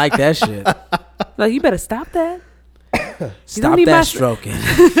mom didn't like that shit. Like, you better stop that. Stop need my that s- stroking.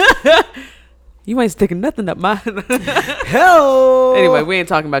 You ain't sticking nothing up mine. Hell. Anyway, we ain't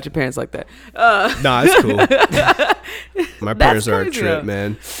talking about your parents like that. Nah, it's cool. My parents are a crazy, trip, though.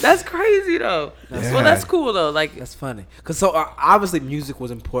 man. That's crazy though. Yeah. Well, that's cool though. Like, That's funny. Cause so obviously music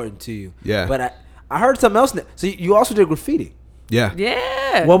was important to you. Yeah. But I heard something else. So you also did graffiti. Yeah.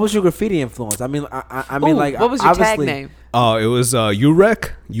 yeah. What was your graffiti influence? I mean, I mean, Ooh, like, what was your tag obviously- name? Oh, it was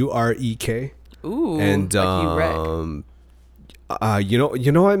Urek, Urek. Ooh, And like you wreck.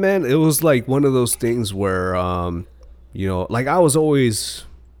 you know what, man? It was like one of those things where you know, like I was always,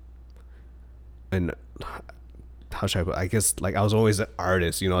 and how should I put? I guess like I was always an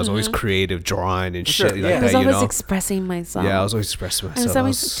artist. You know, I was always creative, drawing and Sure, shit yeah. like I that. was You know, expressing myself. yeah, I was always expressing myself.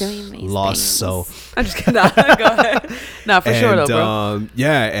 always I doing was these lost things. self. I'm just kidding. Nah, go ahead. Nah, for sure though, bro.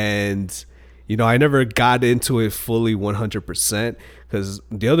 Yeah, and you know, I never got into it fully 100% because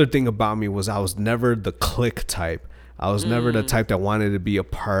the other thing about me was I was never the clique type. I was never the type that wanted to be a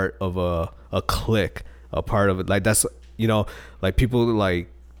part of a clique, a part of it. Like that's, you know, like people like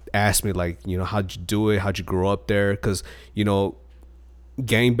ask me like, you know, how'd you do it? How'd you grow up there? Because, you know,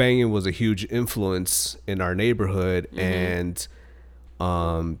 gangbanging was a huge influence in our neighborhood, and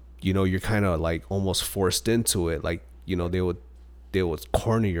you know, you're kind of like almost forced into it. Like, you know, they would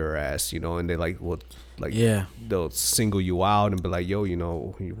corner your ass, you know, and they would Yeah. they'll single you out and be like, yo, you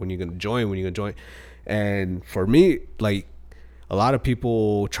know, when you gonna join. And for me, like, a lot of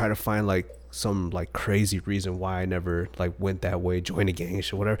people try to find like some like crazy reason why I never like went that way, joined a gang and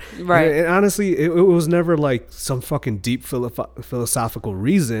shit, whatever. Right. And honestly, it was never like some fucking deep philosophical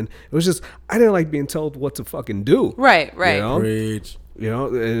reason. It was just I didn't like being told what to fucking do. Right. You know? Preach. You know,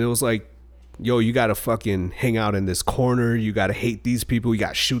 and it was like, yo, you gotta fucking hang out in this corner. You gotta hate these people. You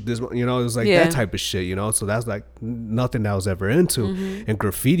gotta shoot this. You know, it was like Yeah. that type of shit. You know, so that's like nothing that I was ever into. And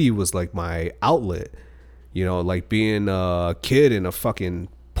graffiti was like my outlet. You know, like being a kid in a fucking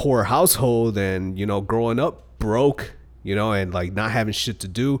poor household and, you know, growing up broke, you know, and like not having shit to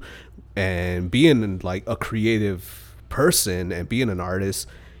do and being like a creative person and being an artist.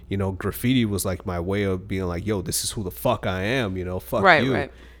 You know, graffiti was like my way of being like, yo, this is who the fuck I am. You know, fuck Right, you.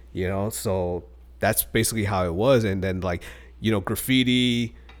 right. You know, so that's basically how it was. And then like, you know,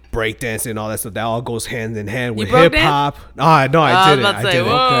 graffiti, breakdancing, all that stuff, that all goes hand in hand with broke hip hop. No, I I was didn't. about to say, whoa,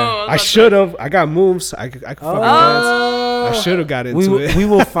 I was about should have. I got moves. I could fucking dance. I should have got into it. We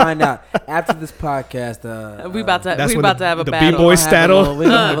will find out after this podcast. We about to That's we when about to have a the battle. B-boy battle, we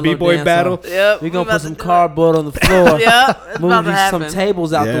gonna have a the little B-boy dance battle. off. Yep, We we gonna about put to some do it. cardboard on the floor. Yeah, it's Move about to some happen.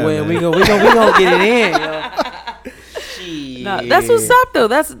 tables out Yeah, the way. And we man. gonna get it in. Yo. No, that's what's up though.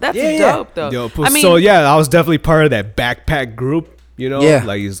 That's Yeah, yeah. dope though. Yo, I mean, so yeah, I was definitely part of that backpack group. You know, Yeah.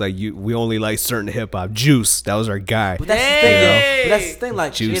 like he's like we only like certain hip hop. Juice, that was our guy. But that's the thing, Hey! But that's the thing,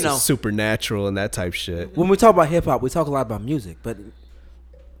 like Juice you know, is supernatural and that type shit. when we talk about hip hop, we talk a lot about music, but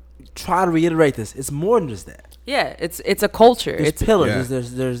try to reiterate this. It's more than just that. Yeah, it's a culture. There's It's pillars. Yeah.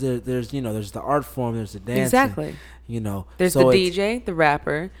 There's you know, there's the art form. There's the dance. exactly. You know, There's so the it's- DJ, the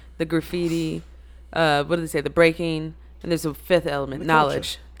rapper, the graffiti. What do they say? The breaking, and there's a fifth element: The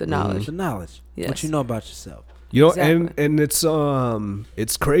knowledge. The knowledge. The knowledge. Yes. What you know about yourself. You know, Exactly. and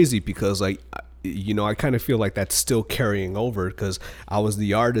it's crazy because like you know, I kind of feel like that's still carrying over because I was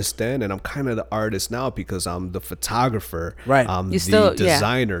the artist then and I'm kind of the artist now because I'm the photographer. Right. I'm You the still- yeah.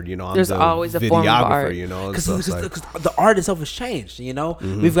 designer, you know, I'm There's the always a form of videographer, art. you know. Because So it's like, the art itself has changed, you know.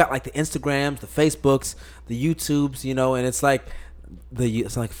 We've got like the Instagrams, the Facebooks, the YouTubes, you know, and it's like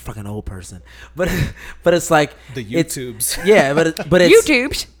it's like a fucking old person, but it's like the it's- YouTubes. yeah, but it's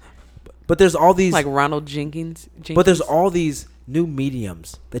YouTube's but there's all these like Ronald Jenkins. but there's all these new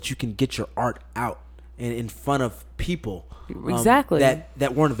mediums that you can get your art out and in front of people Exactly.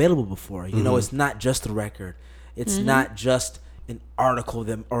 that weren't available before. You know, it's not just a record, it's not just an article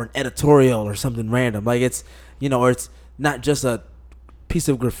or an editorial or something random. Like it's you know, or it's not just a piece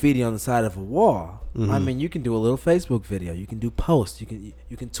of graffiti on the side of a wall. I mean, you can do a little Facebook video, you can do posts,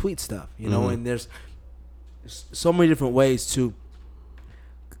 you can tweet stuff, you know, and there's so many different ways to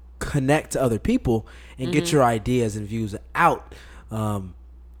connect to other people and get your ideas and views out a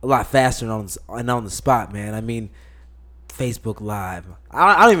lot faster and on the spot, man. I mean, Facebook Live.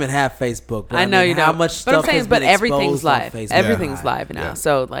 I don't even have Facebook, but I know mean, you how don't. much stuff But I'm saying, has but been everything's exposed on live. Facebook Everything's Live. live now. Yeah.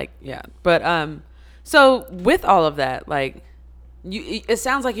 So like, yeah. But so with all of that, like, it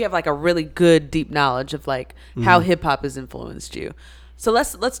sounds like you have like a really good deep knowledge of like how hip hop has influenced you. So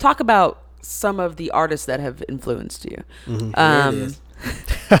let's talk about some of the artists that have influenced you. There it is.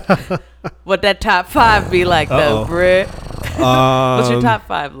 What that top 5 be like though, Uh-oh. Britt? What's your top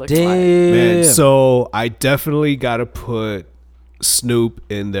 5 look like? Man, Damn. so I definitely gotta put Snoop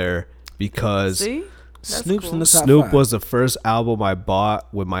in there because See? That's Snoop's cool. in the top Snoop 5. was the first album I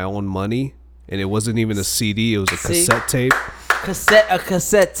bought with my own money, and it wasn't even a CD; it was a See? cassette tape. a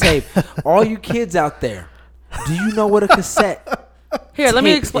cassette tape. All you kids out there, do you know what a cassette? Here, let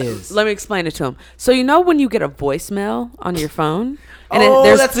me tape explain. is. Let me explain it to him. So you know when you get a voicemail on your phone, and Oh,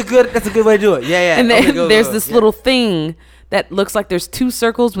 there's that's a good way to do it. Yeah. and Okay, then go, there's go. this Yeah. little thing that looks like there's 2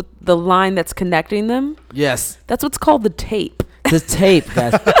 circles with the line that's connecting them. Yes, That's what's called the tape. the tape,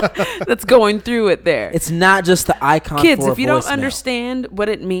 guys. That's going through it there. It's not just the icon. Kids, for if a you don't voicemail. understand what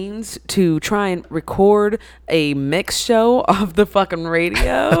it means to try and record a mix show of the fucking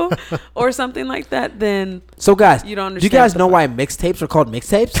radio or something like that, then So guys, You don't do you guys understand know the- why mixtapes are called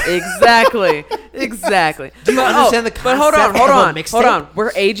mixtapes? exactly. Do you understand the But hold on, concept hold of a on, mixtape? hold on.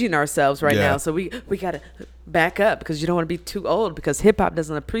 We're aging ourselves right Yeah. now, so we gotta back up because you don't want to be too old because hip hop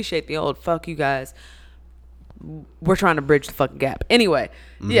doesn't appreciate the old. Fuck you guys. We're trying to bridge the fucking gap. Anyway,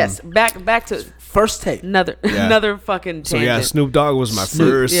 yes, back to First tape. another Yeah. another fucking So tangent. yeah, Snoop Dogg was my Snoop,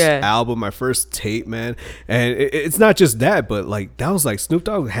 first yeah. album, my first tape, man. And it's not just that, but like that was like Snoop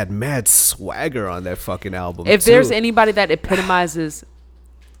Dogg had mad swagger on that fucking album. If too. there's anybody that epitomizes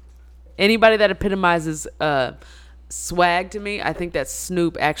swag to me, I think that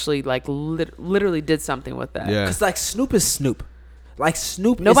Snoop actually like literally did something with that. Yeah. Cause like Snoop is Snoop. Like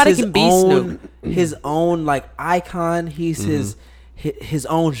Snoop Nobody is his can be own, his own like icon. He's his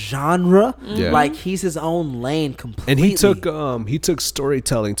own genre. Yeah. Like he's his own lane completely. and he took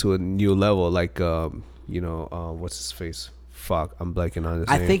storytelling to a new level. Like what's his face? Fuck, I'm blanking on his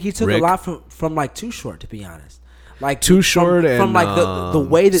I name. think he took Rick. a lot from like Too Short, to be honest. Like Too Short from and like the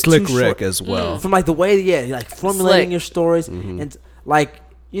way that Slick Too Rick Short, as well. From like the way, like formulating Slick. your stories and like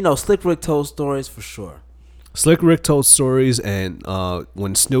Slick Rick told stories for sure. Slick Rick told stories, and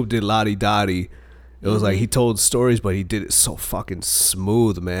when Snoop did Lottie Dottie, it was like he told stories, but he did it so fucking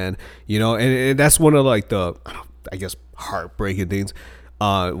smooth, man. And that's one of like the, I guess, heartbreaking things.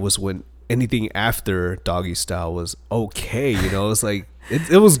 Was when anything after Doggy Style was okay. It's like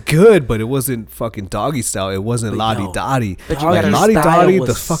it was good, but it wasn't fucking Doggy Style. It wasn't But Lottie yo, Dottie. But you Like gotta- Lottie Style Dottie, was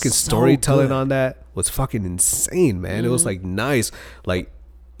the fucking so storytelling good. on that was fucking insane, man. It was like nice, like.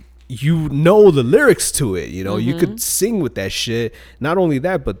 You know the lyrics to it, you could sing with that shit. Not only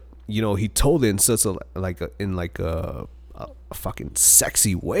that, but he told it in such a fucking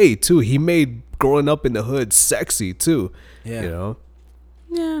sexy way too. He made growing up in the hood sexy too. Yeah.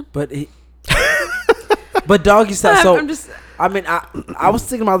 Yeah. But but Doggy Style. So I'm just I mean, I was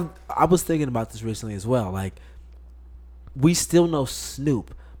thinking about this recently as well. Like, we still know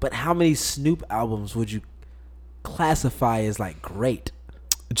Snoop, but how many Snoop albums would you classify as like great?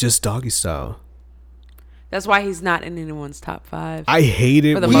 Just Doggy Style. That's why he's not in anyone's top 5. I hate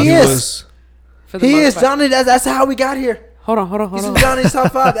it For the when most he part. was. For the He most is part. Johnny. That's how we got here. Hold on. He's in Johnny's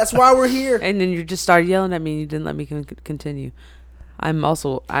top 5. That's why we're here. And then you just started yelling at me and you didn't let me continue. I'm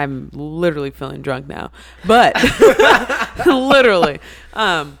literally feeling drunk now. But literally.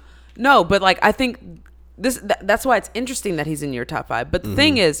 No, but like I think that's why it's interesting that he's in your top 5. But the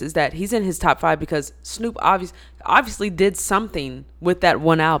thing is that he's in his top 5 because Snoop obviously did something with that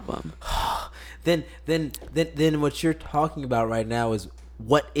one album. Then what you're talking about right now is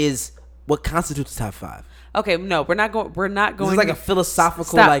what constitutes top 5. Okay, no, we're not going. This is like a philosophical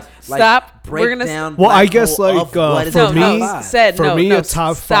Stop. We're gonna breakdown. Well, I black guess hole like of what is for a top me, five. a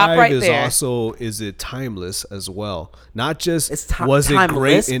top stop 5 right is there. also is it timeless as well? Not just It's was it great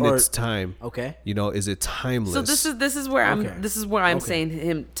timeless in or- its time. Okay. You know, is it timeless? So this is where I'm Okay.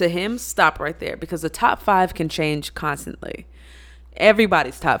 saying to him stop right there because the top 5 can change constantly.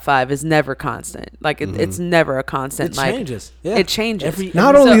 Everybody's top 5 is never constant. Like it's never a constant. It like changes. Yeah. It changes.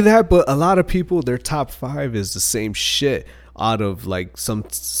 Not So- only that, but a lot of people, their top 5 is the same shit out of like some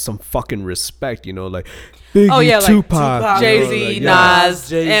fucking respect, you know, like Biggie, Oh, yeah, like Tupac, Jay you know, Z, like, yeah. Nas,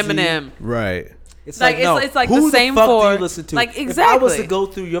 Jay-Z. Eminem. Right. It's Like, no, it's like who the same fuck do for- you listen to? like, If I was to exactly. go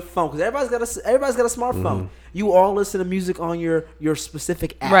through your phone, because everybody's got a smartphone. You all listen to music on your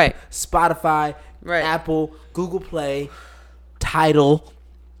specific app, Right. Spotify, Right. Apple, Google Play, Tidal.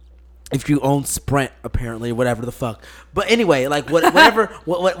 If you own Sprint, apparently, whatever the fuck. But anyway, like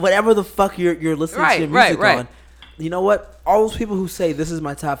whatever the fuck you're listening to your music Right. on. You know what? All those people who say this is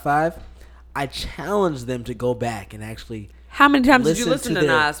my top 5, I challenge them to go back and actually. How many times did you Listen listen to to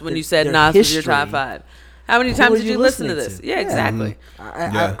their- Nas when their- you said their Nas was your history. top 5? How many Who times are did you you listen to listening this? to? Yeah, Yeah. exactly.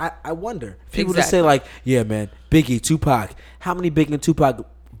 I wonder. People just Exactly. say like, yeah, man, Biggie, Tupac. How many Biggie and Tupac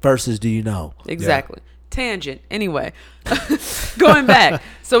verses do you know? Exactly. Tangent. Anyway, going back.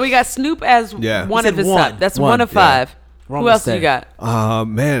 So we got Snoop as Yeah. one You of said his one. top. That's One, one of yeah. 5. Wrong Who else do you mistake. got?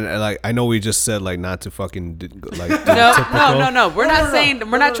 Man, like I know we just said like not to fucking like No. We're not saying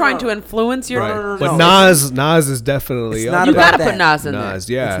we're not trying no. to influence your. Right. no, But no. Nas is definitely It's up not You there. about gotta put that. Nas in there. Nas,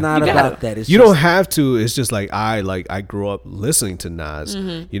 yeah. It's not You about gotta. that. It's You just, don't have to. It's just like I grew up listening to Nas.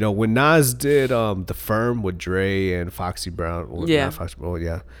 Mm-hmm. You know, when Nas did The Firm with Dre and Foxy Brown. Well, Yeah. not Foxy, oh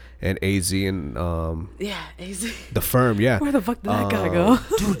yeah. And AZ and Yeah, easy. The Firm, yeah. Where the fuck did that guy go?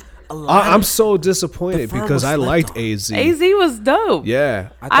 dude. A lot I'm of- so The disappointed Firm because was I slept liked on. AZ. AZ was dope. Yeah.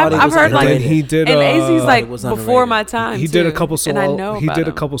 I thought I've it was heard like underrated. And he did, and AZ's like It was before underrated. my time. he did a too. couple And I solo know he about did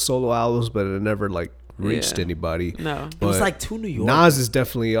a him. couple solo albums, but it never like reached Yeah. anybody. No. It was But like 2 New York. Nas is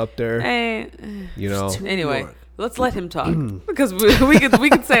definitely up there. Eh, You know. Two New anyway, York. let's let him talk because we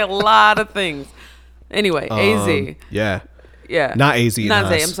could say a lot of things. Anyway, AZ. Yeah. Yeah. Not AZ. Nas.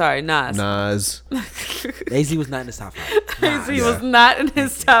 Nas. I'm sorry, Nas. Nas. AZ was not in his top 5. AZ Yeah. was not in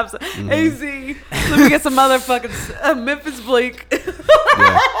his top. AZ. Let me get some motherfucking Memphis Bleak.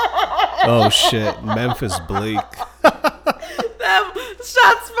 Yeah. Oh shit. Memphis Bleak. Them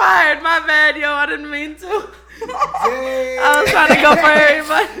shots fired. My bad, yo. I didn't mean to. I was trying to go for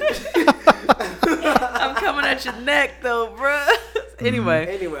everybody. I'm coming at your neck though, bruh. Anyway,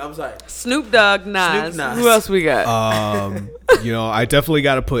 Anyway, I'm sorry. Snoop Dogg, Nas. Snoop, Nas. Who else we got? You know, I definitely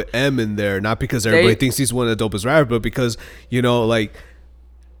got to put M in there, not because There everybody you- thinks he's one of the dopest rappers, but because, you know, like,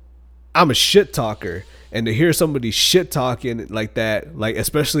 I'm a shit talker. And to hear somebody shit talking like that, like,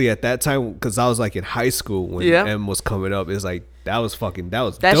 especially at that time, because I was like in high school when Yeah. M was coming up, it's like, that was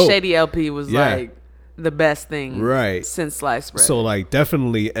That dope. Shady LP was Yeah. like the best thing Right. since Sliced Bread. So, like,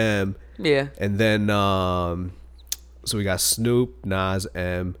 definitely M. yeah. And then, so we got Snoop, Nas,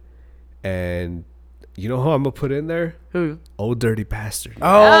 M, and you know who I'm gonna put in there? Who? Old Dirty Bastard.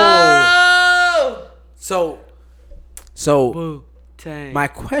 Oh! So Wu-Tang. my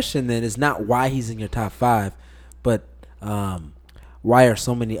question then is not why he's in your top 5, but why are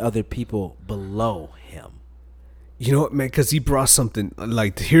so many other people below him? You know what, man? Because he brought something.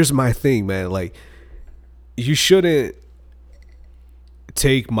 Like, here's my thing, man. Like, you shouldn't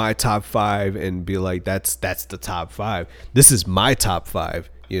take my top 5 and be like, that's the top 5. This is my top 5,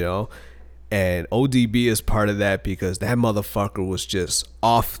 you know? And ODB is part of that because that motherfucker was just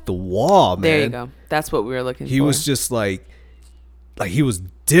off the wall, man. There you go. That's what we were looking for. He was just like he was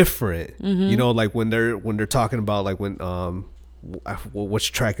different. Mm-hmm. You know, like when they're talking about like when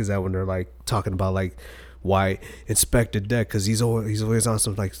which track is that when they're like talking about like why Inspector Deck, because he's always on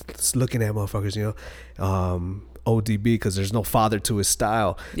some like looking at motherfuckers, you know. ODB because there's no father to his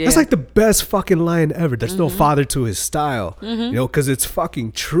style. Yeah. That's like the best fucking line ever. There's no father to his style. You know, because it's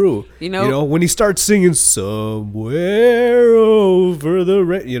fucking true. You know, when he starts singing somewhere over the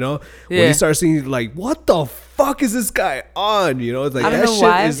when he starts singing, like, what the fuck is this guy on? You know, it's like I don't that know shit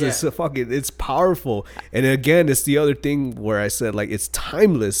why. is just a fucking, it's powerful. And again, it's the other thing where I said, like, it's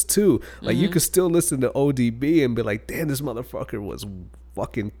timeless too. Like, you could still listen to ODB and be like, damn, this motherfucker was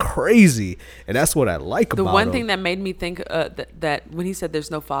fucking crazy. And that's what I like The about one him. thing that made me think that when he said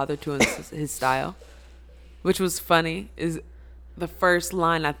there's no father to his style, which was funny, is the first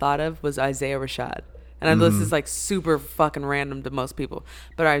line I thought of was Isaiah Rashad. And I know this is like super fucking random to most people,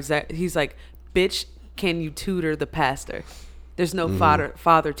 but Isaiah, he's like, bitch, can you tutor the pastor? There's no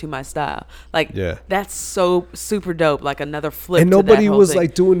father to my style. Like, that's so super dope. Like another flip. And to nobody that whole was thing.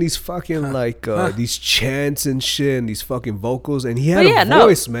 like doing these fucking like these chants and shit and these fucking vocals. And he had But yeah, a no.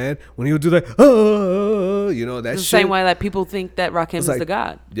 voice, man. When he would do that, you know, that the shit. same way that people think that Rakim is like, the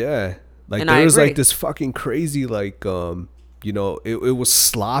god. Yeah, like And there I was agree. like this fucking crazy like you know, it was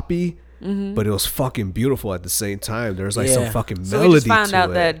sloppy, but it was fucking beautiful at the same time. There was like some fucking So melody we just found to out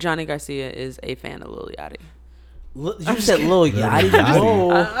it. that Johnny Garcia is a fan of Lil Yachty. You said Lil Yachty. Yachty.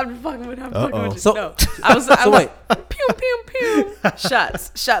 Whoa. I'm fucking with him. I'm fucking with you. So- No, I was wait. pew pew pew.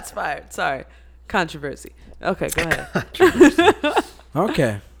 Shots fired. Sorry, controversy. Okay, go ahead.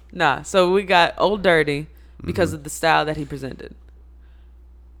 Okay. Nah, so we got Old Dirty because of the style that he presented.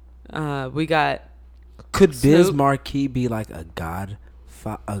 We got Could Biz Snoop. Marquee be like a god,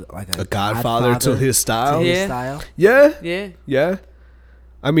 like a godfather to his style. to his Yeah. style? Yeah, yeah,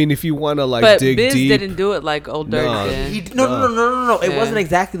 I mean, if you want to like but dig Biz deep, didn't do it like Old Dirty No. did. No. It Yeah. wasn't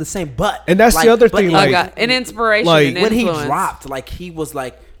exactly the same, but And that's the other thing, Oh, like- God. An inspiration, like, an when he influence. dropped, like he was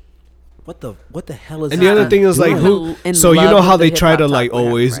like, what the hell is? And the other thing is like, doing? In so you love know with how the they try to hip-hop like talk we're having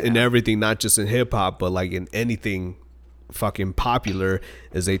always right in now. everything, not just in hip hop, but like in anything fucking popular,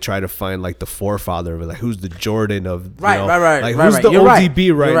 is they try to find like the forefather of it, like who's the Jordan of you Right, know, right, like right, who's right. the You're right. ODB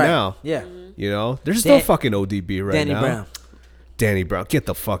You're right right. now? Yeah. You know, there's Dan- no fucking ODB right Danny now. Brown. Danny Brown, get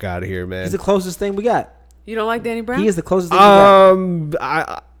the fuck out of here, man. He's the closest thing we got. You don't like Danny Brown? He is the closest thing we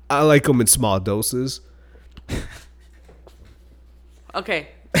got. I like him in small doses. Okay,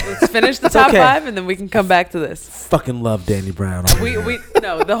 let's finish the top okay. 5 and then we can come back to this. Fucking love Danny Brown. We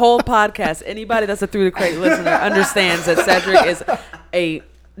no, the whole podcast. Anybody that's a Through the Crate listener understands that Cedric is a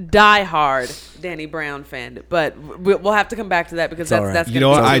diehard Danny Brown fan. But we'll have to come back to that because all right. that's You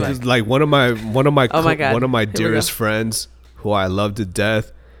gonna know, be I too just much. like one of my Oh my God. one of my Here we dearest go. friends who I love to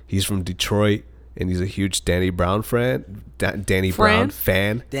death. He's from Detroit and he's a huge Danny Brown fan. Danny Brown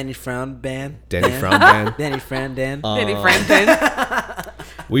fan. Danny Frown band. Danny Frown band. Danny Frown Dan. Danny Frampton.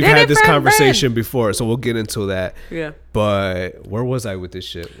 We've Danny had this Frown conversation before, so we'll get into that. Yeah. But where was I with this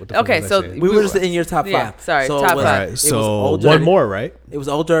shit? What the fuck Okay, was I so saying? We were just in your top 5. Yeah, sorry, So top it was- five. All right, it was so Old one Dirty. more, right? It was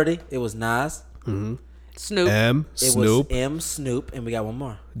Old Dirty. It was Nas. Snoop. M, It Snoop, was M, Snoop, and we got one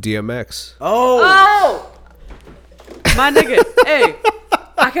more. DMX. Oh, My nigga. Hey,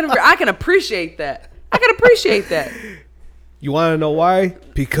 I can appreciate that. I can appreciate that. You want to know why?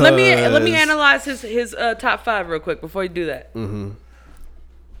 Because Let me analyze his top 5 real quick before you do that.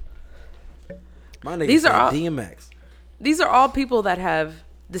 my nigga. These are said all- DMX. These are all people that have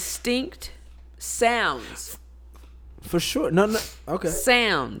distinct sounds. For sure. No. Okay.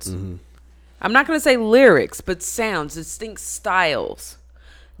 Sounds. I'm not going to say lyrics, but sounds, distinct styles.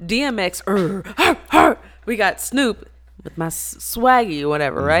 DMX, we got Snoop with my swaggy or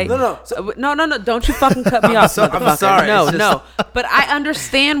whatever, right? No. No. Don't you fucking cut me off, I'm motherfucker. sorry, No, it's just- no. But I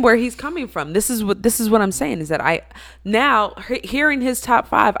understand where he's coming from. This is what I'm saying is that I now hearing his top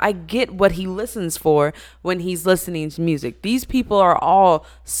 5, I get what he listens for when he's listening to music. These people are all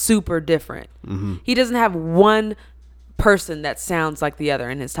super different. He doesn't have one person that sounds like the other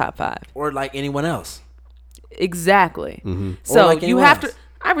in his top 5. Or like anyone else. Exactly. Or So like you anyone have else. to.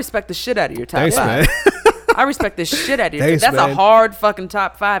 I respect the shit out of your top Thanks, 5. man. I respect the shit out of your. Thanks, That's a man. hard fucking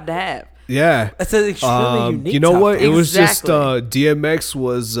top 5 to have. Yeah. That's an extremely unique. You know top what? five. It was just Exactly. DMX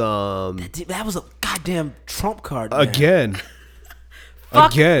was That was a goddamn trump card. Man. again.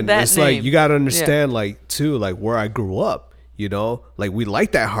 Fuck Again, that it's name. like you gotta understand, like too, like where I grew up. You know, like we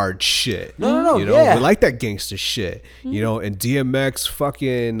like that hard shit. No, You know, yeah. we like that gangster shit. You know, and DMX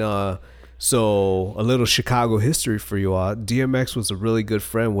fucking. So a little Chicago history for you all. DMX was a really good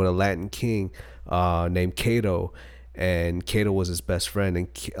friend with a Latin king named Kato. And Kato was his best friend,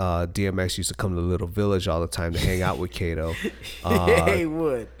 and DMX used to come to the little village all the time to hang out with Kato. Yeah, he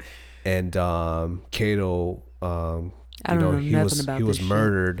would. And Kato, I don't know he nothing was about he was this shit.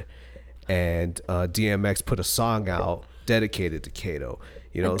 murdered, and DMX put a song out dedicated to Kato.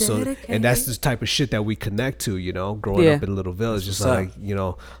 You know, so and that's the type of shit that we connect to. You know, growing up in a little village, just like you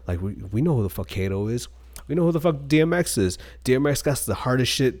know, like we know who the fuck Kato is. We know who the fuck DMX is. DMX got the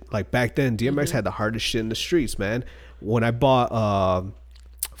hardest shit. Like back then, DMX had the hardest shit in the streets, man. When I bought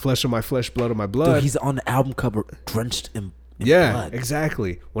Flesh of My Flesh, Blood of My Blood, Dude, he's on the album cover drenched in yeah, blood.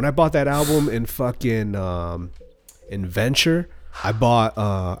 exactly. When I bought that album in fucking in Venture, I bought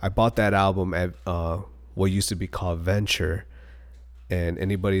that album at what used to be called Venture. And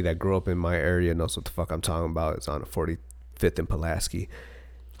anybody that grew up in my area knows what the fuck I'm talking about. It's on 45th and Pulaski.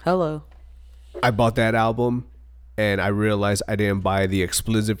 Hello. I bought that album, and I realized I didn't buy the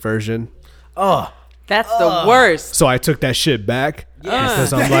explicit version. Oh, That's the worst. So I took that shit back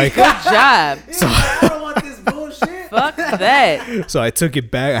because I'm like, Good job. I don't want this bullshit. Fuck that. so I took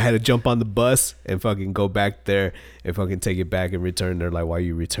it back. I had to jump on the bus and fucking go back there and fucking take it back and return. They're like, why are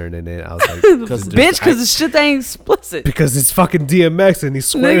you returning it? I was like, Bitch, because the shit ain't explicit. because it's fucking DMX and he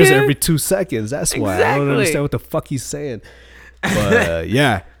swears Nigga. every 2 seconds. That's why I don't Exactly. understand what the fuck he's saying. But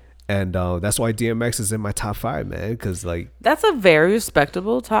yeah, and that's why DMX is in my top 5, man. Because like, That's a very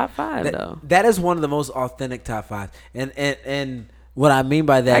respectable top 5, though. That is one of the most authentic top 5. And what I mean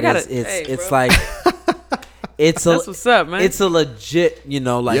by that is it's bro. like it's a That's what's up, man. It's a legit, you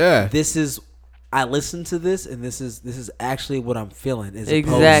know, like Yeah. this is I listen to this and this is actually what I'm feeling as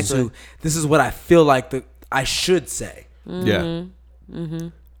Exactly. opposed to this is what I feel like I should say. yeah.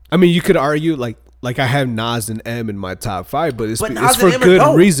 I mean, you could argue like I have Nas and M in my top 5, but it's But Nas for and M are good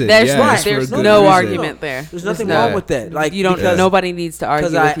dope. reason. There's yeah, it's for a there's good no reason. argument there. There's nothing no- wrong with that. Like You don't. because, Nobody needs to argue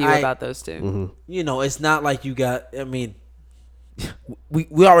because with you I- about those two. you know, it's not like you got I mean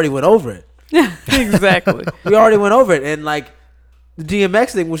we already went over it. Exactly. We already went over it, and like the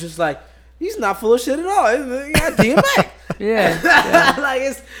DMX thing was just like he's not full of shit at all. He got DMX. Yeah. Like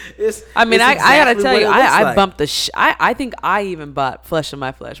it's. I mean, it's I gotta exactly tell what you, it looks I like. bumped the I think I even bought Flesh of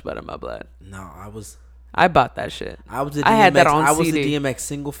My Flesh, Blood of My Blood. No, I was I bought that shit. a DMX, I had that on I was CD. a DMX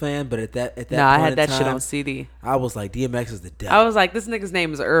single fan, but at that No, I point had that in shit time, on CD. I was like DMX is the devil. I was like, this nigga's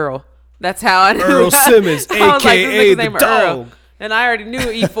name is Earl. That's how I knew. Earl Simmons, I was like, this a.k.a. nigga's the name is dog. Earl. And I already knew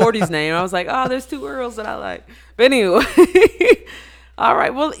E40's name. I was like, oh, there's 2 Earls that I like. But anyway. All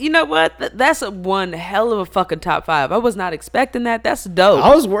right. Well, you know what? That's one hell of a fucking top 5. I was not expecting that. That's dope.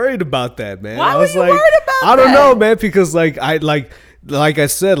 I was worried about that, man. Why I were was you like, worried about I don't that? know, man, because like I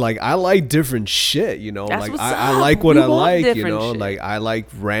said, like I like different shit, you know. That's Like what's I up. like what We I want like, you different know. shit. Like I like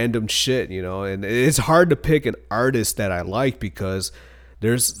random shit, you know. And it's hard to pick an artist that I like because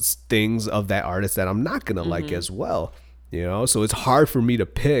there's things of that artist that I'm not gonna like as well, you know. So it's hard for me to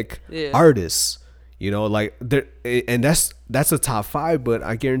pick artists, you know. Like there, and that's a top 5, but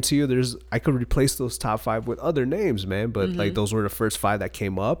I guarantee you, I could replace those top 5 with other names, man. But like those were the first 5 that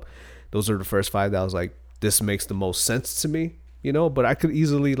came up. Those are the first 5 that I was like, this makes the most sense to me, you know. But I could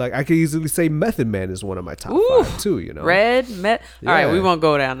easily say Method Man is one of my top 5 too, you know. Red, Met. All right, Yeah. we won't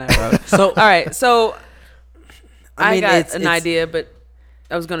go down that road. So All right, so I mean, got it's- an it's- idea, but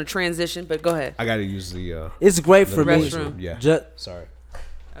I was gonna transition. But go ahead. I gotta use the it's great for me. restroom. yeah. Sorry.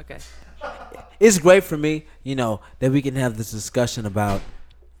 Okay. It's great for me, you know, that we can have this discussion about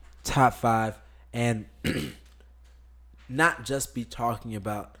top 5 and not just be talking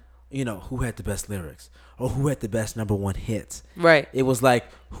about, you know, who had the best lyrics or who had the best #1 hits. Right. It was like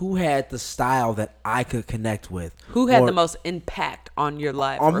who had the style that I could connect with. Who had or the most impact on your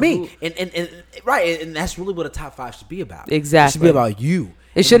life? on or me? who- And right, and that's really what a top 5 should be about. It should Exactly. be about you.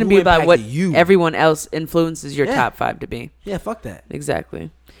 It and shouldn't who be about what impacted you. everyone else influences your Yeah. top 5 to be. Yeah, fuck that. Exactly.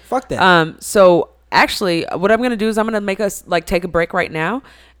 Fuck that. So actually, what I'm gonna do is I'm gonna make us like take a break right now,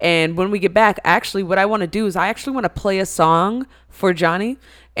 and when we get back, actually, what I want to do is I actually want to play a song for Johnny,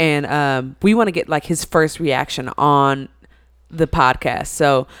 and we want to get like his first reaction on the podcast.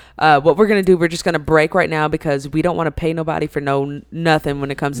 So what we're gonna do, we're just gonna break right now because we don't want to pay nobody for nothing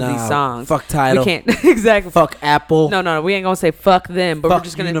when it comes to these Nah, songs. fuck Tidal. We can't exactly. Fuck Apple. No, we ain't gonna say fuck them, but we're Fuck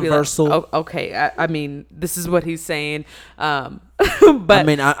just gonna Universal. be like, oh, okay. I mean, this is what he's saying. But I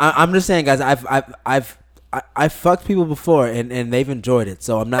mean, I'm just saying, guys. I've fucked people before, and they've enjoyed it.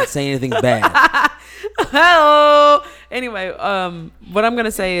 So I'm not saying anything bad. hello. Anyway, what I'm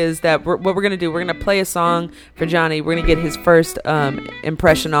gonna say is that what we're gonna do, we're gonna play a song for Johnny. We're gonna get his first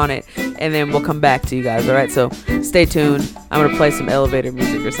impression on it, and then we'll come back to you guys. All right, so stay tuned. I'm gonna play some elevator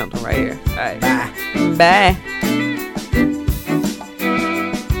music or something right here. All right, bye.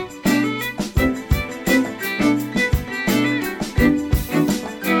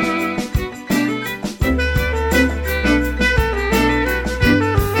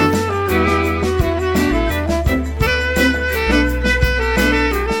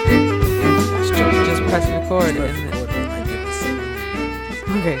 Just press record and then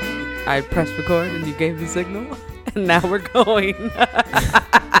Okay, I pressed record and you gave the signal, and now we're going.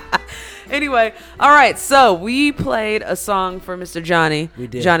 Anyway, all right. So we played a song for Mr. Johnny. We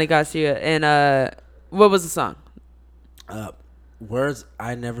did. Johnny Garcia, and what was the song? Words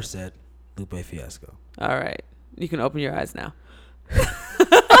I Never Said, Lupe Fiasco. All right, you can open your eyes now.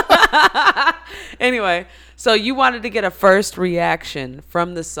 Anyway, so you wanted to get a first reaction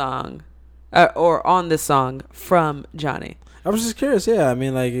from the song, or on the song from Johnny. I was just curious. Yeah, I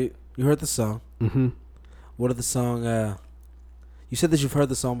mean, like you heard the song. Mm-hmm. What did the song? You said that you've heard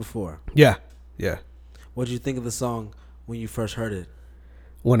the song before. Yeah. Yeah. What did you think of the song when you first heard it?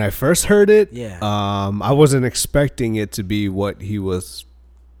 When I first heard it, Yeah. I wasn't expecting it to be what the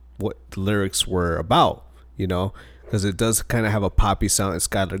lyrics were about, you know, because it does kind of have a poppy sound. It's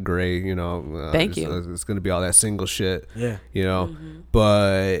got a gray, you know. Thank you. It's going to be all that single shit, Yeah. you know,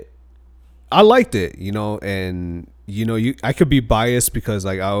 but I liked it, you know, and you know, I could be biased because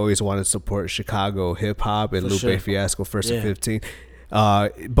like I always wanted to support Chicago hip hop and For Lupe sure. Fiasco First Yeah. and 15,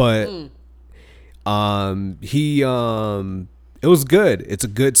 but it was good. It's a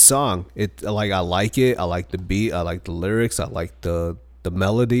good song. I like it. I like the beat. I like the lyrics. I like the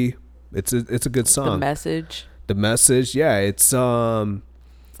melody. It's a good song. The message. The message, yeah. It's I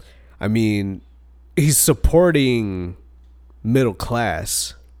mean, he's supporting middle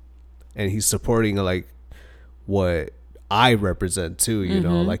class, and he's supporting like what I represent too. You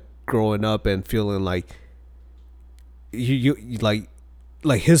know, like growing up and feeling like you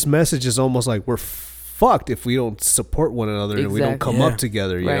like his message is almost like we're fucked if we don't support one another and we don't Exactly. come Yeah. up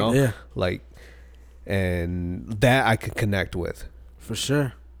together. You Right. know, Yeah. like, and that I could connect with. For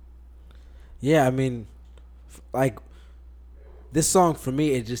sure. Yeah, I mean, like, this song for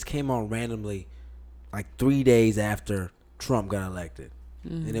me, it just came on randomly, like 3 days after Trump got elected.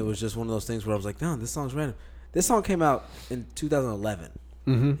 And it was just one of those things where I was like, no, this song's random. This song came out in 2011,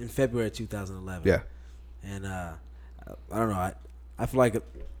 in February 2011. Yeah. And I don't know, I feel like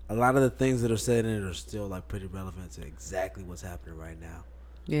a lot of the things that are said in it are still, like, pretty relevant to exactly what's happening right now,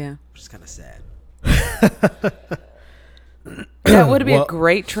 Yeah. which is kind of sad. That would be Well- a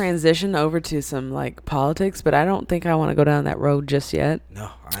great transition over to some like politics, but I don't think I want to go down that road just yet. No,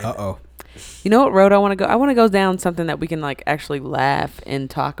 Uh-oh. You know what road I want to go? I want to go down something that we can like actually laugh and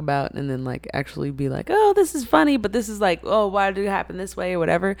talk about, and then like actually be like, oh, this is funny, but this is like, oh, why did it happen this way or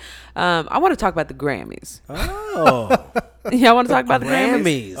whatever. I want to talk about the Grammys. Oh, Yeah, I want to talk about the Grammys.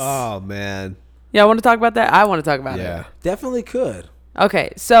 Grammys. Oh man. Yeah, I want to talk about that. I want to talk about Yeah. it. Definitely could.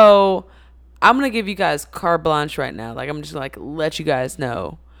 Okay, so I'm gonna give you guys carte blanche right now. Like I'm just like let you guys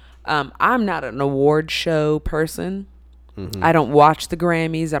know, I'm not an award show person. I don't watch the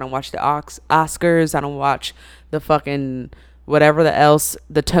Grammys. I don't watch the Oscars. I don't watch the fucking whatever the else,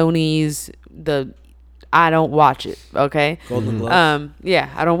 the Tonys. I don't watch it. Okay. Golden Globes. Yeah,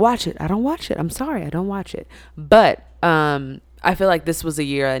 I don't watch it. I'm sorry, I don't watch it. But I feel like this was a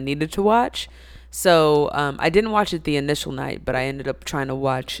year I needed to watch. So I didn't watch it the initial night, but I ended up trying to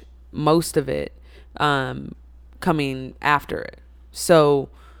watch most of it coming after it. So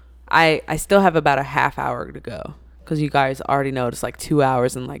I still have about a half hour to go because you guys already know it's like 2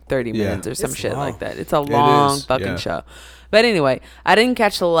 hours and like 30 Yeah. minutes or some It's shit long. like that. It's a long is, fucking yeah. show. But anyway, I didn't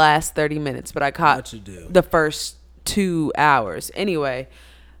catch the last 30 minutes, but I caught What you do. the first 2 hours. Anyway,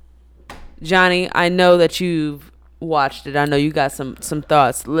 Johnny, I know that you've watched it. I know you got some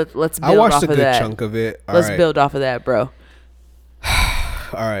thoughts. Let's build I watched off a of good that. chunk of it. All Let's right. build off of that, bro.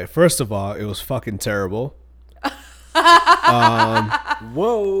 All right. First of all, it was fucking terrible.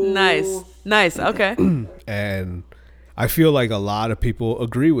 Whoa. Nice. Okay. And I feel like a lot of people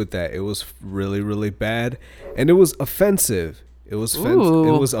agree with that. It was really, really bad, and it was offensive. It was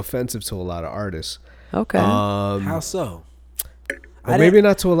Ooh. it was offensive to a lot of artists. Okay. How so? Or maybe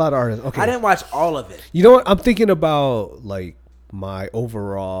not to a lot of artists. Okay, I didn't watch all of it. you know what? I'm thinking about like my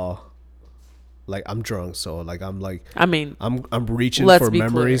overall. Like I'm drunk, so like I'm like I mean, I'm reaching Let's for be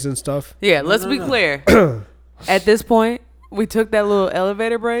memories clear. and stuff. yeah, let's be clear. At this point, we took that little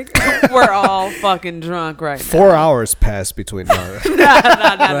elevator break. We're all fucking drunk right now. 4 hours passed between. No.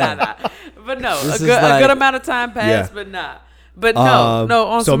 Nah. But no, This a is good like- amount of time passed, Yeah. but nah. But no,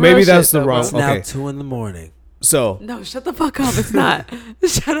 on so some maybe real that's shit, the though, wrong- It's bro. now Okay. 2 a.m. So No, shut the fuck up. It's not.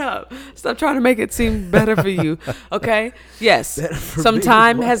 Shut up. Stop trying to make it seem better for you. Okay? Yes. for Some me,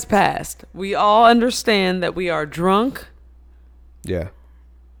 time what? has passed. We all understand that we are drunk yeah.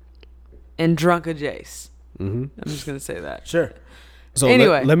 and drunk adjacent. I'm just going to say that. Sure. So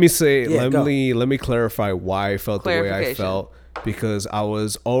Anyway. let me say Yeah, go. let me clarify why I felt the way I Clarification. felt, because I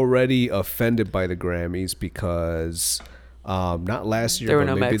was already offended by the Grammys because not last There year were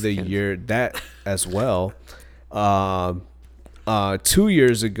but no maybe the Mexicans. year that as well. 2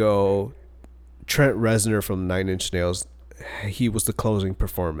 years ago, Trent Reznor from Nine Inch Nails, he was the closing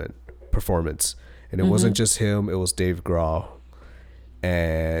performance, and it wasn't just him. It was Dave Grohl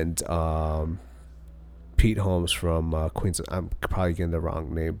and Pete Holmes from Queens. I'm probably getting the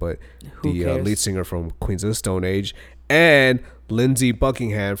wrong name, but the lead singer from Queens of the Stone Age, and Lindsey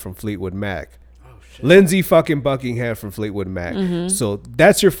Buckingham from Fleetwood Mac. Lindsey fucking Buckingham from Fleetwood Mac. So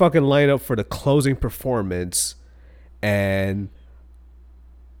that's your fucking lineup for the closing performance. And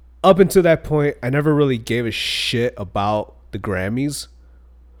up until that point, I never really gave a shit about the Grammys,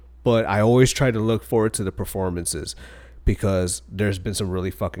 but I always try to look forward to the performances because there's been some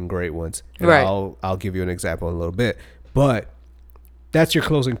really fucking great ones. And right. I'll give you an example in a little bit, but that's your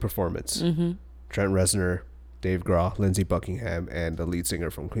closing performance. Trent Reznor, Dave Grohl, Lindsey Buckingham, and the lead singer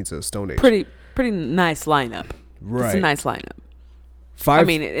from Queens of the Stone Age. Pretty nice lineup. Right. It's a nice lineup.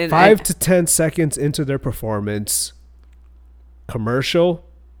 5 to 10 seconds into their performance, commercial,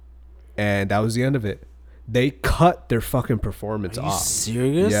 and that was the end of it. They cut their fucking performance off. Are you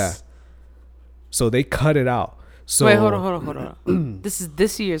serious? Yeah. So they cut it out. So wait, hold on. This is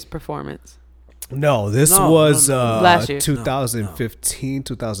this year's performance. No, this was last year. 2015,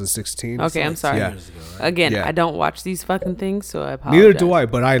 2016. Okay, I'm sorry. Yeah. Again, Yeah. I don't watch these fucking things, so I apologize. Neither do I,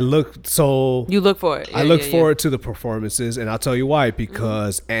 but I look so. You look for it. I look forward to the performances, and I'll tell you why.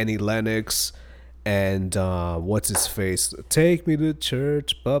 Because Annie Lennox and what's his face? Take me to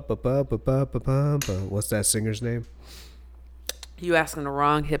church. What's that singer's name? You asking the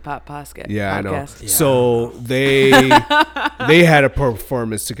wrong hip hop podcast. Yeah, I know. Yeah. So they had a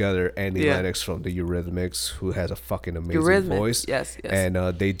performance together. Annie Lennox from the Eurythmics, who has a fucking amazing voice. Yes. And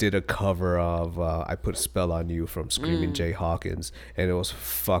they did a cover of "I Put a Spell on You" from Screaming Jay Hawkins, and it was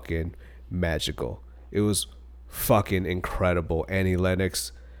fucking magical. It was fucking incredible. Annie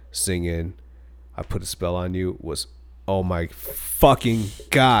Lennox singing "I Put a Spell on You" was, oh my fucking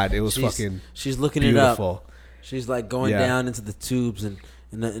god! It was She's looking beautiful. it up. She's like going down into the tubes and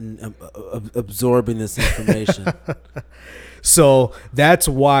absorbing this information. So that's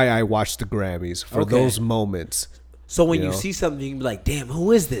why I watch the Grammys, for those moments. So when you see something, you can be like, damn,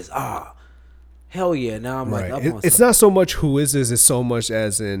 who is this? Hell yeah. Now I'm like, it's not so much who is this, it's so much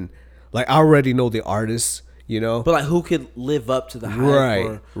as in, like, I already know the artist, But like, who could live up to the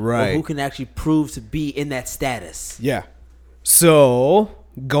hype? Or who can actually prove to be in that status? Yeah. So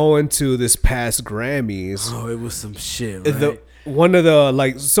going to this past Grammys, it was some shit,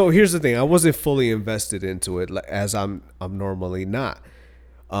 right? So here's the thing, I wasn't fully invested into it, as I'm normally not.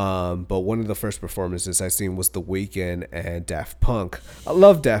 But one of the first performances I seen was The Weeknd and Daft Punk. I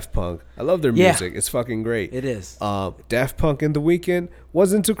love Daft Punk. I love their music. It's fucking great. It is. Daft Punk and The Weeknd,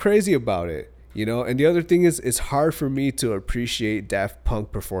 wasn't too crazy about it. And the other thing is, it's hard for me to appreciate Daft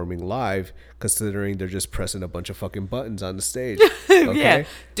Punk performing live, considering they're just pressing a bunch of fucking buttons on the stage. Okay? Yeah,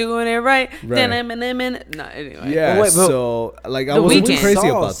 doing it right. Then anyway. Yeah, but so like I wasn't too crazy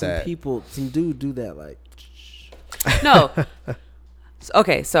about that. Some dude do that, like. No.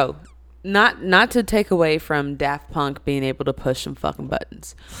 Okay, so not to take away from Daft Punk being able to push some fucking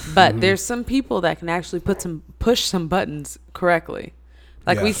buttons, but there's some people that can actually push some buttons correctly.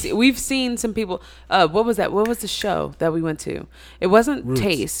 Like we've seen some people. What was that? What was the show that we went to? It wasn't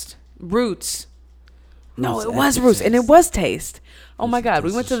Roots. No, it was Roots, and it was Taste. Oh my God,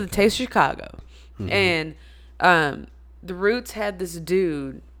 we went to the Taste Chicago, and the Roots had this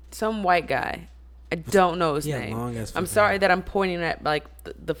dude, some white guy. I don't know his name. I'm sorry that I'm pointing at like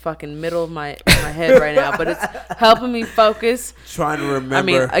the fucking middle of my head right now, but it's helping me focus. Trying to remember. I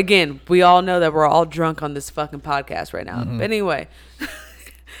mean, again, we all know that we're all drunk on this fucking podcast right now. But anyway.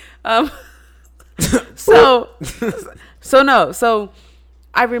 So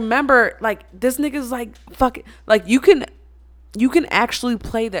I remember, like, this nigga's like, fuck it. Like, you can actually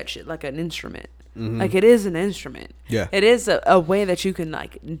play that shit like an instrument. Like, it is an instrument. Yeah. It is a way that you can,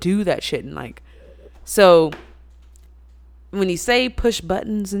 like, do that shit. And, like, so when you say push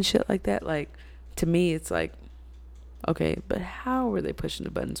buttons and shit like that, like, to me, it's like, okay, but how were they pushing the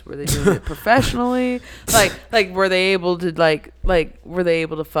buttons? Were they doing it professionally? Like were they able to were they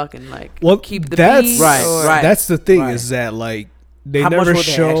able to fucking keep the beat? Right. That's the thing is that like they never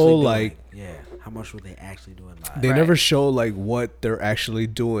show like how much were they actually doing live? They never show like what they're actually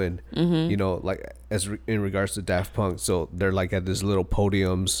doing. Like in regards to Daft Punk. So they're like at these little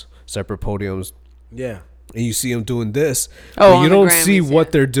podiums, separate podiums. Yeah. And you see them doing this, but you don't see what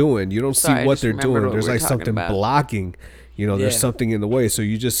yeah. they're doing. You don't see what they're doing. what There's we were like something talking about. blocking. There's something in the way. So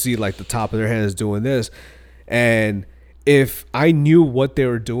you just see like the top of their hands doing this. And if I knew what they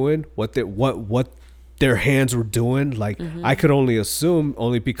were doing, what their hands were doing. Like Mm-hmm. I could only assume,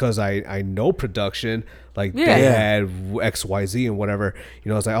 only because I know production. Like Yeah. they Yeah. had XYZ and whatever.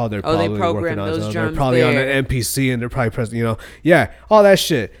 You know, it's like, oh, they're Oh, they probably programmed working on those something. They're drums probably on there. an MPC and they're probably pressing. You know, yeah, all that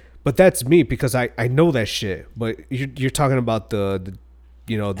shit. But that's me because I know that shit. But you're talking about the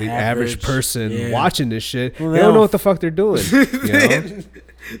you know, the average Average, person yeah. watching this shit. Well, they don't know what the fuck they're doing. You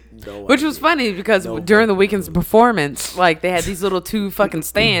know? Which was funny because during the weekend's performance, like they had these little 2 fucking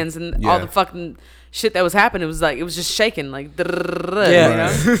stands and all Yeah. the fucking shit that was happening was like it was just shaking like Yeah. you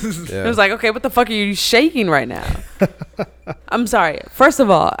know? Yeah. It was like, okay, what the fuck are you shaking right now? I'm sorry. First of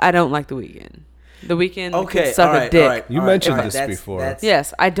all, I don't like The Weeknd. The Weeknd Okay, can suck all right, a dick. all right, You all mentioned all this before.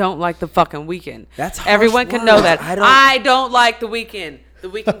 Yes, I don't like the fucking Weeknd. That's harsh Everyone can know words. that. I don't- I don't like The Weeknd. The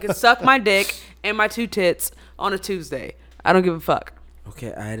Weeknd can suck my dick and my 2 tits on a Tuesday. I don't give a fuck.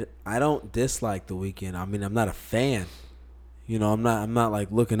 Okay, I don't dislike The Weeknd. I mean, I'm not a fan. You know, I'm not like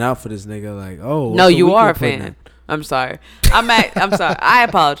looking out for this nigga. Like, oh, No, what's The you are a Weeknd putting fan. in? I'm sorry. I'm sorry. I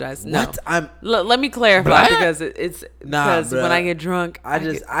apologize. No. What? I'm. Let me clarify Bruh. because it's Nah, because when bruh. I get drunk, I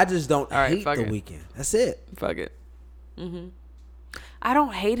just don't All right, hate fuck The it. Weeknd. That's it. fuck it. I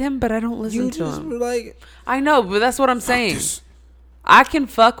don't hate him, but I don't listen You to just him. were like, I know, but that's what I'm saying. this. I can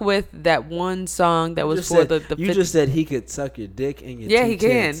fuck with that one song that was just for said, the you 50 just said he could suck your dick and your Yeah, two he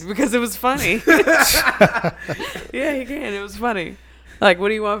can tits. because it was funny. Yeah, he can. It was funny. Like, what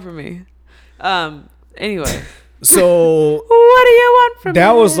do you want from me? Anyway, So what do you want from me?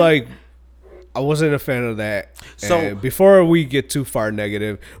 that was like, I wasn't a fan of that. So- And before we get too far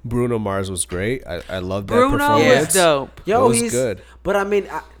negative, Bruno Mars was great. I loved that Bruno performance. was dope. Yo, It was he's good. But I mean,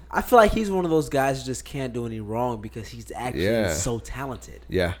 I feel like he's one of those guys who just can't do any wrong because he's actually Yeah. so talented.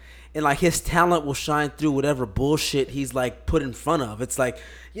 Yeah. And like his talent will shine through whatever bullshit he's like put in front of. It's like,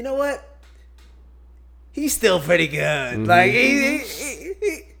 you know what? He's still pretty good. Like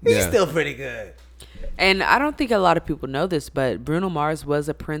he's Yeah. still pretty good. And I don't think a lot of people know this, but Bruno Mars was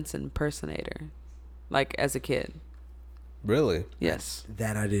a Prince impersonator, like as a kid. Really? Yes.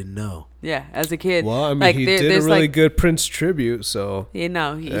 That I didn't know. Yeah, as a kid. Well, I mean, like, he did a there's really like, good Prince tribute, so You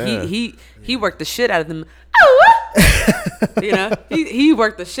know, Yeah. he worked the shit out of them. You know, he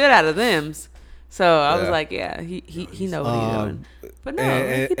worked the shit out of them. So I was Yeah. like, yeah, he know what he's doing. But no,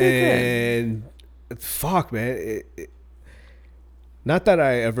 and, he did good. and fuck, man. Not that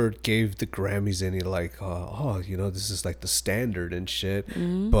I ever gave the Grammys any like, oh, you know, this is like the standard and shit.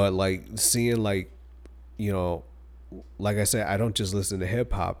 Mm-hmm. But like seeing like, you know, like I said, I don't just listen to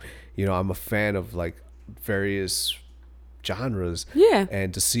hip hop. You know, I'm a fan of like various genres. Yeah.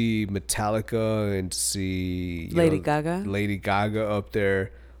 And to see Metallica and to see Lady Gaga. Lady Gaga up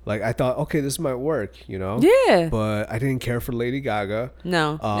there, like I thought, okay, this might work. You know. Yeah. But I didn't care for Lady Gaga.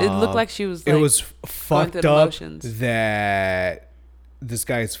 No, it looked like she was. It Like, was going through fucked the up motions. that this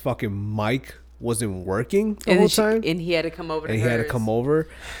guy's fucking mic wasn't working the and, whole then time, and he had to come over. and he had to come over.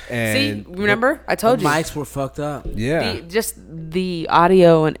 See, And remember I told The you. mics were fucked up. yeah, Just the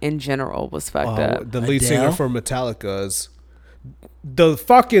audio in general was fucked up. the lead Adele? singer from Metallica's, the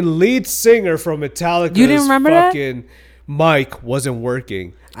fucking lead singer from Metallica's, You didn't remember that? fucking mic wasn't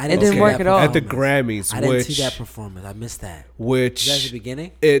working. I It didn't see work that at all. At the performance. Grammys, I didn't which see that performance. I missed that. which Was that at the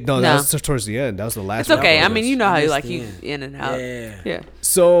beginning? no, No. that was towards the end. That was the last. It's okay. I performance. mean, you know how I you missed like the you end. in and out. Yeah.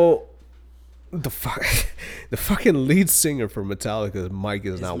 So the the fucking lead singer for Metallica's mic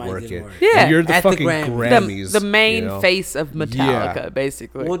is not mic didn't working. work. Yeah. And you're the At the fucking Grammys. Grammys. The main you know? face of Metallica, Yeah.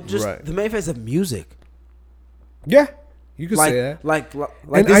 basically. Well, just Right. the main face of music. Yeah, you could Like, say that. like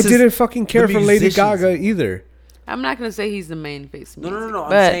And this I is didn't fucking care the for Lady musicians. Gaga either. I'm not gonna say he's the main face. Of No, music, no. I'm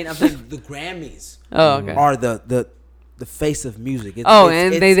but- saying the Grammys Oh, okay. are the face of music. Oh,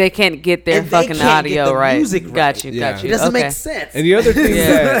 and they can't get their and they fucking can't get audio the right. music right. Got you, Yeah. got It you. doesn't okay. make sense. And the other thing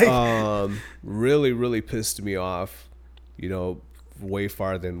Yeah. that really, really pissed me off, you know, way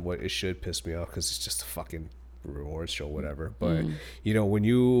far than what it should piss me off because it's just a fucking reward show, whatever. But you know, when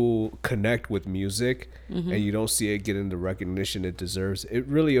you connect with music and you don't see it getting the recognition it deserves, it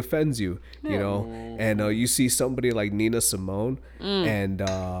really offends you. You know, and you see somebody like Nina Simone and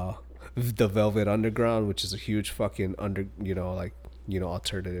the Velvet Underground, which is a huge fucking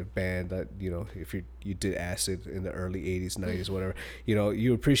alternative band that, you know, if you did acid in the early 80s 90s whatever, you know,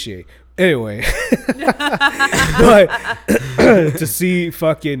 you appreciate anyway. But to see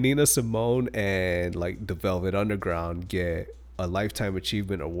fucking Nina Simone and like the Velvet Underground get a lifetime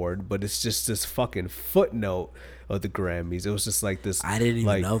achievement award, but it's just this fucking footnote of the Grammys. It was just like this. I didn't even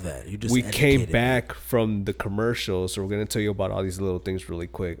like, know that. You just we came educated me. back from the commercials, so we're gonna tell you about all these little things really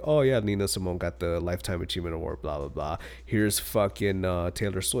quick. Oh yeah, Nina Simone got the lifetime achievement award. Blah blah blah. Here's fucking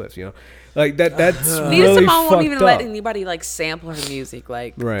Taylor Swift. You know, like that. That's Nina really Simone won't even fucked let up. anybody like sample her music.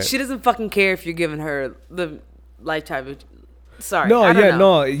 Like Right. she doesn't fucking care if you're giving her the lifetime. Sorry. No, I don't yeah,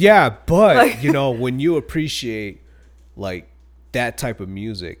 know. no, yeah, but Like- you know, when you appreciate like that type of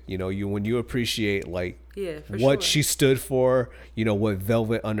music, you know, when you appreciate like Yeah, for what sure. she stood for, you know, what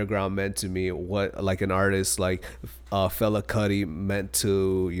Velvet Underground meant to me, what like an artist like Fela Kuti meant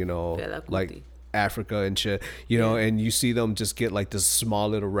to, you know, Fela Kuti. like Africa and shit, you know, and you see them just get like this small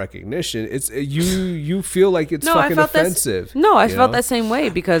little recognition. It's you feel like it's fucking offensive. I you felt know? that same way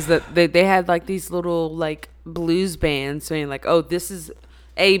because they had like these little like blues bands saying like, oh, this is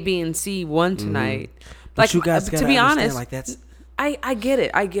A, B, and C won tonight. But Like you guys to gotta be understand, honest, like that's I get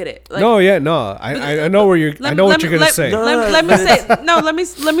it. I get it. Like, No, yeah, no, I know where you're. I know what you're gonna say. Let me say no. Let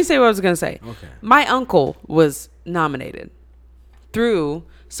me say what I was gonna say. Okay. My uncle was nominated through.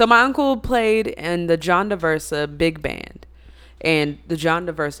 So my uncle played in the John Daversa Big Band, and the John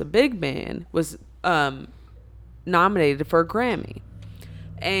Daversa Big Band was nominated for a Grammy.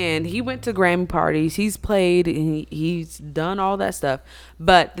 And he went to Grammy parties. He's played. And he's done all that stuff.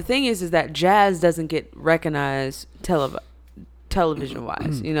 But the thing is that jazz doesn't get recognized television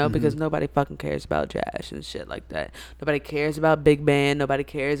wise, you know, because nobody fucking cares about jazz and shit like that. Nobody cares about big band. Nobody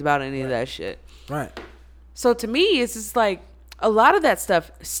cares about any of that shit. right. So to me, it's just like a lot of that stuff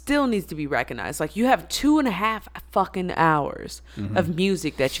still needs to be recognized. Like you have 2.5 fucking hours of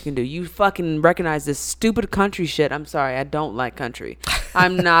music that you can do. You fucking recognize this stupid country shit. I'm sorry, I don't like country.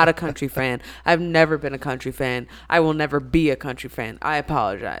 I'm not a country fan. I've never been a country fan. I will never be a country fan. I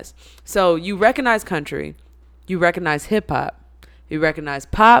apologize. So you recognize country, you recognize hip hop, you recognize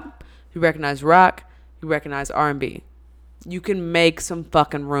pop, you recognize rock, you recognize R&B. You can make some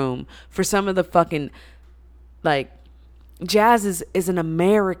fucking room for some of the fucking like jazz is an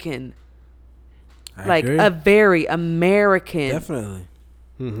American, I like agree. a very American, Definitely.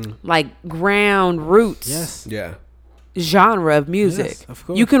 like ground roots Yes. Yeah. genre of music. Yes, of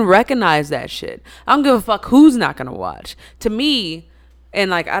course. You can recognize that shit. I don't give a fuck who's not gonna watch. To me, and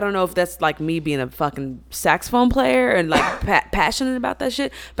like I don't know if that's like me being a fucking saxophone player and like passionate about that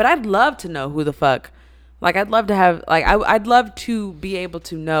shit, but I'd love to know who the fuck. Like I'd love to have like I'd love to be able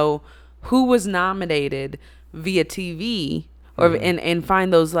to know who was nominated via TV or and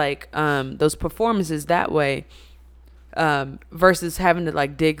find those like those performances that way versus having to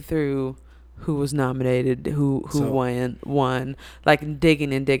like dig through who was nominated, who So- won, like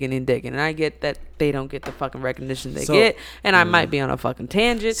digging and I get that they don't get the fucking recognition they So- get, and I might be on a fucking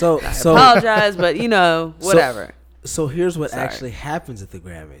tangent. So- I so- apologize, but you know, whatever. So here's what Sorry. actually happens at the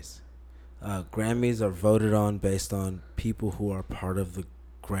Grammys. Grammys are voted on based on people who are part of the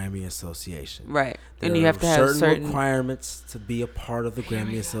Grammy Association. Right. And There you are have to have certain requirements to be a part of the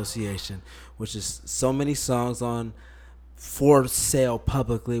Grammy Association, which is so many songs on for sale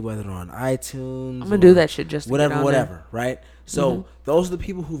publicly, whether on iTunes. I'm gonna do that shit just to whatever, get on whatever, right? So those are the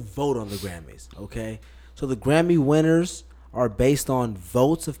people who vote on the Grammys. Okay, so the Grammy winners are based on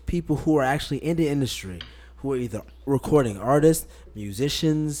votes of people who are actually in the industry, who are either recording artists,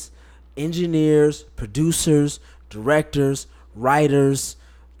 musicians, engineers, producers, directors, writers,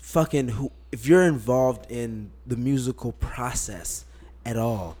 fucking who. If you're involved in the musical process at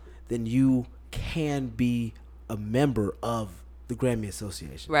all, then you can be a member of the Grammy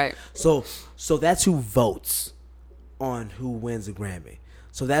Association. Right. So that's who votes on who wins a Grammy.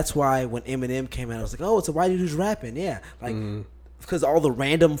 So that's why when Eminem came out, I was like, oh, it's a white dude who's rapping. Yeah. Like, because all the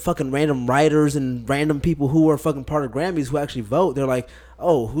random writers and random people who are fucking part of Grammys who actually vote, they're like,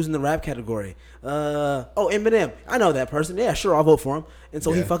 oh, who's in the rap category? Oh, Eminem. I know that person. Yeah, sure, I'll vote for him. And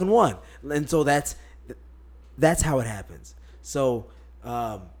so he Yeah. fucking won. And so that's how it happens. So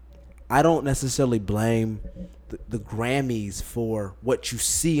I don't necessarily blame the Grammys for what you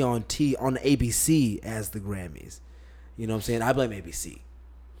see on ABC as the Grammys. You know what I'm saying? I blame ABC.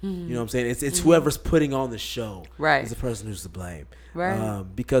 You know what I'm saying? It's whoever's putting on the show Right. is the person who's to blame. Right.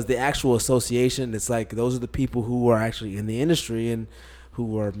 Because the actual association, it's like those are the people who are actually in the industry and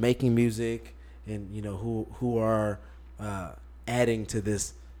who are making music and, you know, who are adding to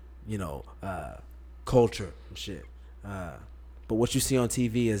this, you know, culture and shit. But what you see on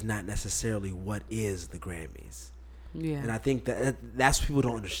TV is not necessarily what is the Grammys. Yeah. And I think that's what people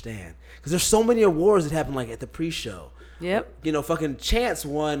don't understand. Because there's so many awards that happen, like, at the pre-show. Yep. You know, fucking Chance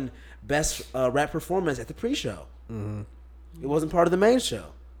won Best Rap Performance at the pre-show. Mm-hmm. It wasn't part of the main show.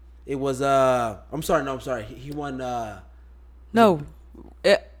 It was, I'm sorry. He won No,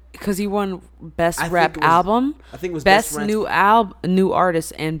 because he won best I think rap it was- album, I think it was best rap- new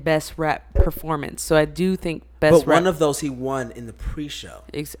artist, and best rap performance. So I do think best. But rap, one of those he won in the pre-show.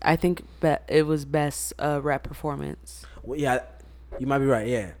 I think it was best rap performance. Well, yeah, you might be right.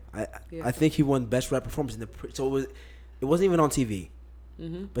 Yeah, I think he won best rap performance in the so it wasn't even on TV,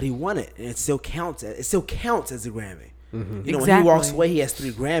 but he won it, and it still counts. It still counts as a Grammy. You know, when he walks Exactly. away, he has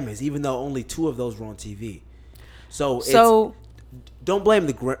 3 Grammys, even though only 2 of those were on TV. So don't blame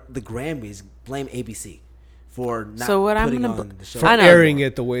the Grammys. Blame ABC for not So what I'm putting gonna on the show. For I know. airing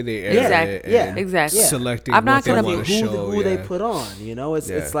it the way they aired Exactly. it. Yeah. and Exactly. Selecting I'm not what they gonna want be- to show. who they yeah. put on. You know, it's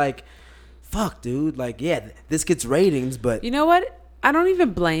Yeah. like, fuck, dude. Like, yeah, this gets ratings, but You know what? I don't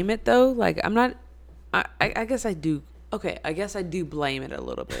even blame it though. Like I'm not. I guess I do. Okay, I guess I do blame it a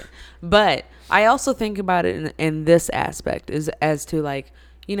little bit, but I also think about it in this aspect is as to like,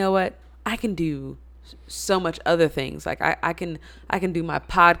 you know what? I can do so much other things. Like I can do my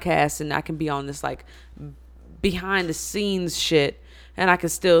podcast and I can be on this like behind the scenes shit, and I can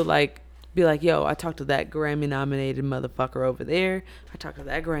still like be like, yo, I talked to that Grammy nominated motherfucker over there. I talked to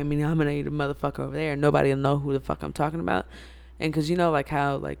that Grammy nominated motherfucker over there. Nobody will know who the fuck I'm talking about. And cause you know like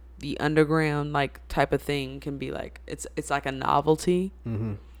how like the underground like type of thing can be like it's like a novelty.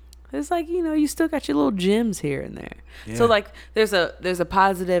 Mm-hmm. It's like, you know, you still got your little gems here and there. So Yeah. like there's a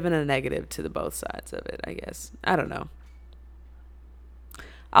positive and a negative to the both sides of it, I guess. I don't know.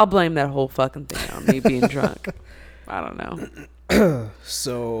 I'll blame that whole fucking thing on me being drunk. I don't know.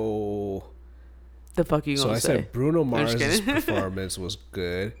 So The fuck you So gonna I say? said Bruno I'm just Mars' kidding. performance was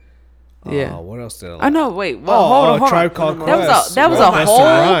good. Yeah. What else did I like? I know. Wait. Well, hold on. Tribe Called That was Quest. that was Well, a Busta whole.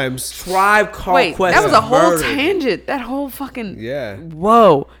 Rhymes. Tribe Called Wait. Quest. That was a whole murdered it. tangent. That whole fucking. Yeah.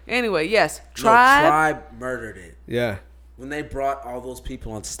 Whoa. Anyway, yes. No, Tribe. Tribe murdered it. Yeah. When they brought all those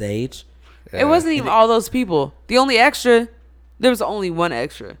people on stage, It wasn't even all those people. The only extra. There was only one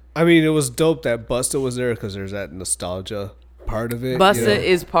extra. I mean, it was dope that Busta was there because there's that nostalgia part of it. Busta you know?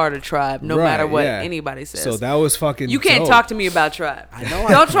 is part of Tribe, no Right, matter what yeah. anybody says. So that was fucking. You can't dope. talk to me about Tribe. I know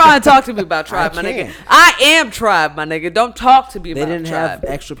I Don't try and talk to me about Tribe, my can't. nigga. I am Tribe, my nigga. Don't talk to me they about didn't Tribe. have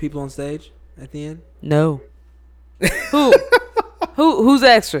extra people on stage at the end. No. Who? Who's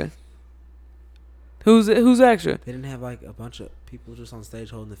extra? Who's extra? They didn't have like a bunch of people just on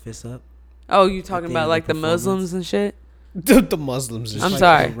stage holding the fists up. Oh, you talking the about end of like the the Muslims and shit? The Muslims. Just I'm like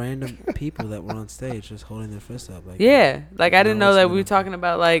sorry. the random people that were on stage just holding their fists up. Like, Yeah, like I didn't No, know it's that not we were a- talking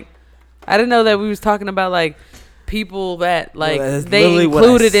about like, I didn't know that we was talking about like people that like Well, that's they literally what I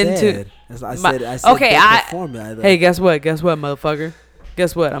included into. said. That's what I My- said okay, they I- performed it. Hey, guess what? Guess what, motherfucker?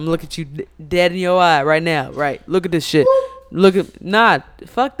 Guess what? I'm looking at you dead in your eye right now. Right? Look at this shit. Look at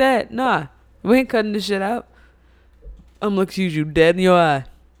fuck that. Nah, we ain't cutting this shit out. I'm looking at you dead in your eye.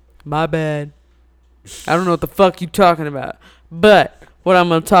 My bad. I don't know what the fuck you talking about. But what I'm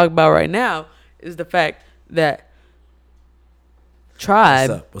gonna talk about right now is the fact that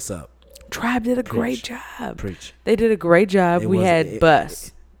Tribe What's up? Tribe did a great Preach. job. Preach. They did a great job. It We was- had it-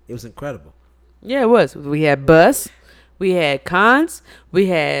 Bus. It was incredible. Yeah, it was. We had Bus. We had Cons. We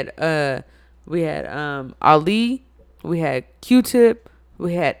had Ali. We had Q-Tip.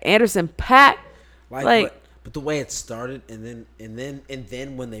 We had Anderson .Paak. Like- but the way it started, and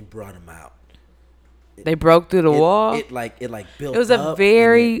then when they brought him out, They broke through the wall. It built. It was a up,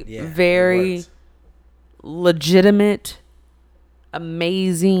 very, and it very worked. legitimate,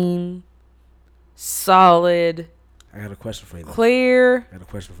 amazing, solid, I got a question for you though. clear I got a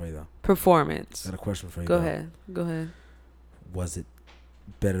question for you though. performance. I got a question for you. Go though. ahead. Go ahead. Was it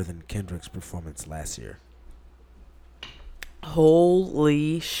better than Kendrick's performance last year?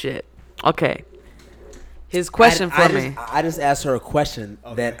 Holy shit. Okay. His question for me. I just asked her a question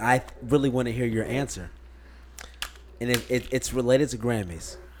that I really want to hear your answer, and it's related to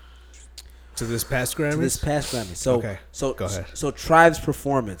Grammys. To this past Grammys. To this past Grammy. So Okay, so go ahead. So Tribe's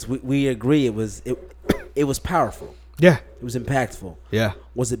performance, we agree it was powerful. Yeah. It was impactful. Yeah.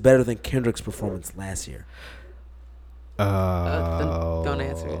 Was it better than Kendrick's performance last year? Don't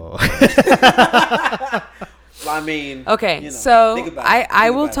answer it. I mean, Okay, you know, so think about it. I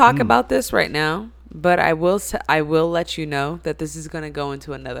Think will about it. talk about this right now, but I will let you know that this is going to go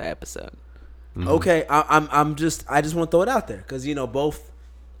into another episode. Okay, I just want to throw it out there because both.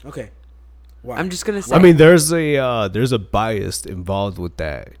 Okay, why? I'm just going to say I mean, there's a bias involved with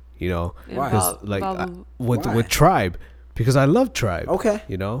that, Why? 'Cause, like Why? with Tribe, because I love Tribe. Okay.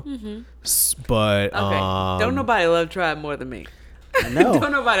 But okay. Don't nobody love Tribe more than me. no.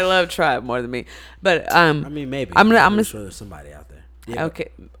 Don't nobody love Tribe more than me. But I mean, maybe. I'm pretty gonna sure there's somebody out there. Yeah, okay,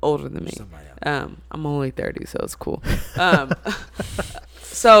 older than me. somebody out I'm only 30, so it's cool.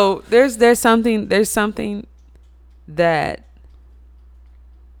 So there's something that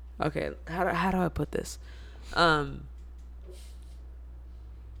Okay, how do I put this?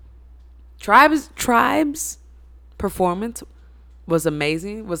 Tribe's performance was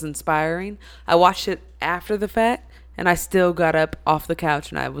amazing, was inspiring. I watched it after the fact, and I still got up off the couch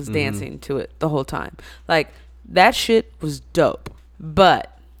and I was dancing to it the whole time. Like, that shit was dope.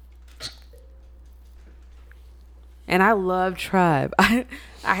 But, and I love Tribe.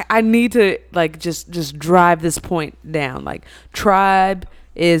 I need to, like, just drive this point down. Like, Tribe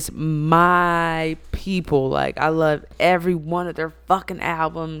is my people. Like, I love every one of their fucking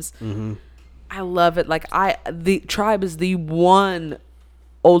albums. I love it. Like, the Tribe is the one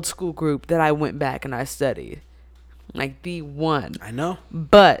old school group that I went back and I studied. Like, the one. I know.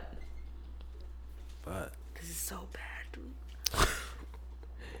 But this is so bad, dude.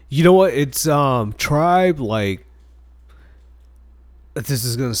 You know what? It's Tribe, like, this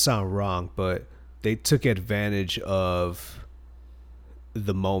is gonna sound wrong, but they took advantage of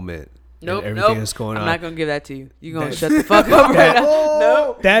the moment. Nope, and everything nope. that's going I'm on. not gonna give that to you. You gonna shut the fuck up right now?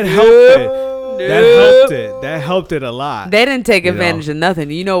 No. That helped it. That helped it. That helped it a lot. They didn't take You advantage know? of nothing.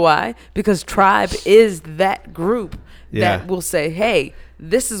 You know why? Because Tribe is that group that will say, "Hey,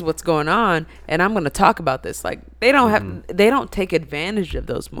 this is what's going on, and I'm going to talk about this." Like, they don't they don't take advantage of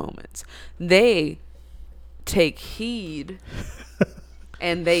those moments. They take heed,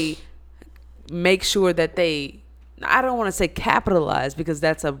 and they make sure that they. I don't want to say capitalize because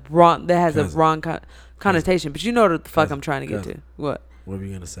that has a wrong connotation. But you know what the fuck I'm trying to get to. What? What were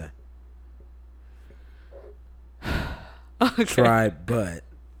you gonna say? Okay. Tribe, but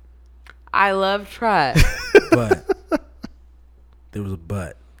I love Tribe. but there was a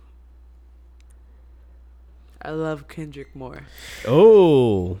but. I love Kendrick more.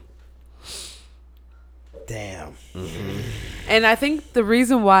 Oh. Damn. And I think the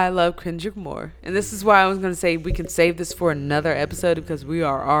reason why I love Kendrick more, and this is why I was going to say we can save this for another episode because we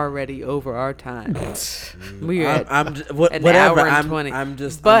are already over our time. We are I'm an whatever. hour and 20.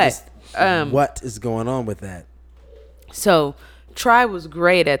 But um, what is going on with that? So Tribe was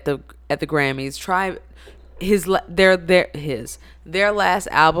great at the Grammys. Tribe, their last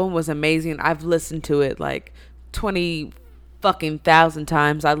album was amazing. I've listened to it like 20 fucking thousand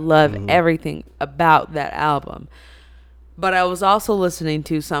times. I love everything about that album. But I was also listening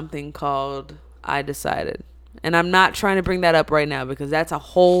to something called I Decided. And I'm not trying to bring that up right now because that's a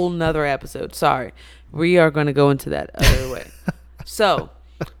whole nother episode. Sorry. We are going to go into that other way. So,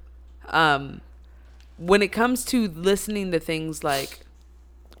 when it comes to listening to things like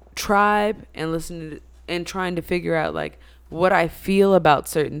Tribe and listening to, and trying to figure out like what I feel about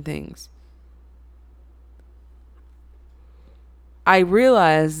certain things, I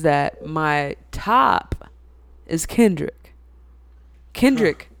realized that my top is Kendrick.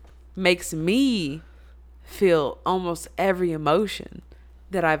 Kendrick makes me feel almost every emotion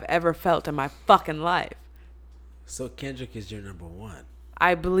that I've ever felt in my fucking life. So Kendrick is your number one.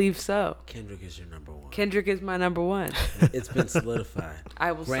 I believe so. Kendrick is your number one. Kendrick is my number one. It's been solidified.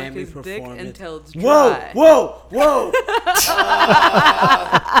 I will suck Grammy his dick performance. until it's dry. Whoa!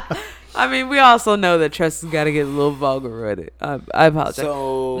 I mean, we also know that Tress has got to get a little vulgar with it. I apologize.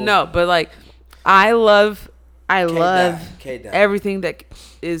 So No, but like, I love K-Dot. everything that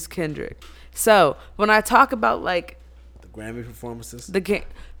is Kendrick. So when I talk about like the Grammy performances, the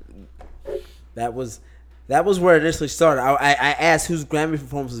that was where it initially started. I asked whose Grammy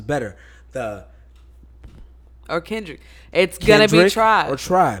performance is better, or Kendrick. It's gonna be Tribe or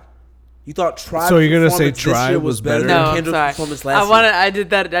Tribe. You thought Tribe? So you're gonna say performance this Tribe year was better? than No, I'm Kendrick's sorry. performance last year? I did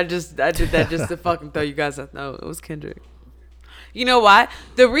that. I did that just to fucking throw you guys off. No, it was Kendrick. You know why?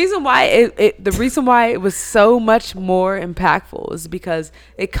 The reason why it was so much more impactful is because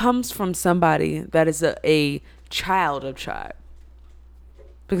it comes from somebody that is a child of Tribe.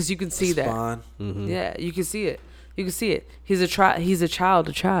 Because you can see Spawn. that. Mm-hmm. Yeah, you can see it. You can see it. He's a child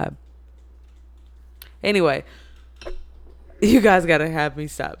of Tribe. Anyway, you guys gotta have me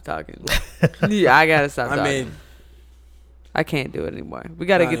stop talking. Yeah, I gotta stop talking. I mean, I can't do it anymore. We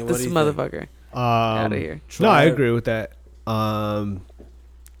gotta Johnny, get what this do you think? motherfucker out of here. No, I Tribe. agree with that.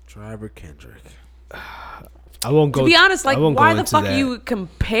 Tribe or Kendrick? I won't go. To be honest, like, I won't why go the into fuck that. are you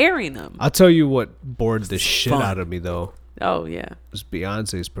comparing them? I'll tell you what bored the shit fun. out of me though. Oh yeah, Was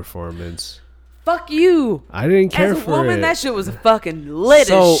Beyonce's performance. fuck you. I didn't care As a for woman, it. that shit was fucking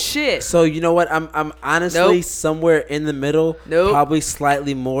lit as shit. So you know what? I'm honestly Nope. somewhere in the middle. Nope. Probably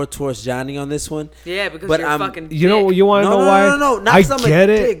slightly more towards Johnny on this one. Yeah, because but you're I'm- fucking. You know, dick. you want to know why? No, not I something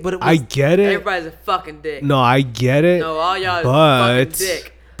get it. dick, but it I was- get it. Everybody's a fucking dick. No, I get it. No, all y'all but are fucking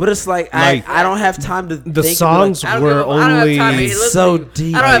dick. But it's like, Like, I don't have time to. the think songs of, like, were only so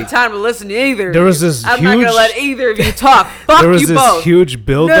deep. I don't have time to listen to either. There was this I'm not huge- gonna let either of you talk. Fuck there was you this both. huge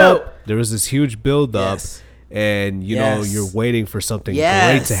build No. up. There was this huge build up, Yes. and you Yes. know you're waiting for something great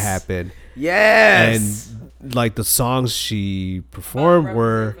Yes. to happen. Yes. And like the songs she performed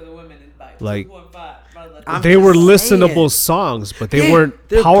were like I'm they were just saying. listenable songs, but they Yeah, weren't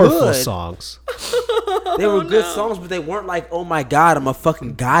they're powerful good. songs. They were good songs, but they weren't like, oh my God, I'm a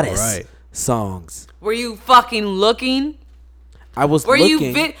fucking goddess Right. songs. Were you fucking looking? I was Were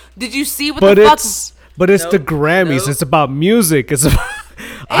looking. you? Did you see what But the fuck? it's the Nope. Grammys. Nope. It's about music. It's about,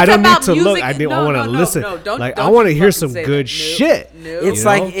 I don't need about to look. music. I want to listen. Don't, like don't I want to you hear fucking some say good that. shit. No, It's you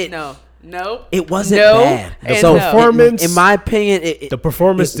like know? it. No. It wasn't No, bad. and The no. performance, in my opinion, the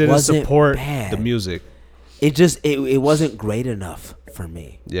performance it didn't wasn't support bad. the music. It just it wasn't great enough for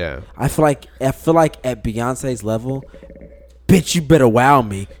me. Yeah. I feel like at Beyonce's level, bitch, you better wow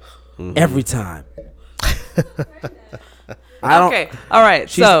me every time. I don't. Okay. All right.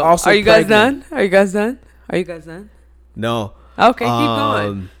 She's So, also are you guys pregnant. done? Are you guys done? Are you guys done? No. Okay, keep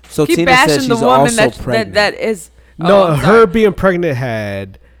going. So Keep Tina said bashing the she's woman also that pregnant. that is. No, I'm her sorry. being pregnant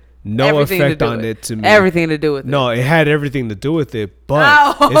had no Everything to effect do on with it to me. Everything to do with it. No, it had everything to do with it, but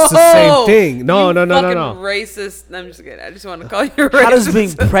Oh, it's the same thing. No, you no. fucking Racist. I'm just kidding. I just want to call you racist. How does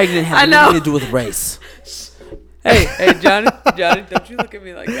being pregnant I have know. anything to do with race? Hey, Johnny, don't you look at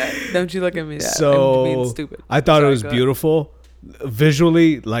me like that. Don't you look at me that. I'm being So stupid. I thought it Sorry, was go ahead. beautiful.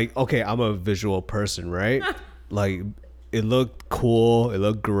 Visually, like, okay, I'm a visual person, right? Like, it looked cool. It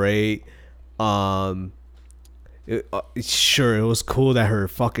looked great. Sure, it was cool that her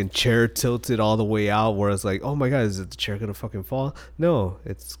fucking chair tilted all the way out, where it's like, oh my God, is the chair gonna fucking fall? No,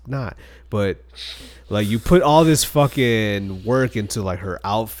 it's not. But like, you put all this fucking work into like her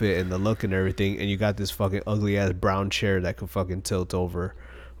outfit and the look and everything, and you got this fucking ugly ass brown chair that could fucking tilt over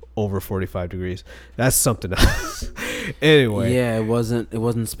 45 degrees. That's something else. Anyway, Yeah, it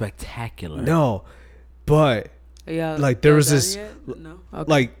wasn't spectacular. no, but Yeah, like, there y'all was done this yet? No.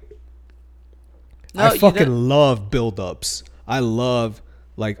 Okay. like, No, I you fucking done? love build-ups. I love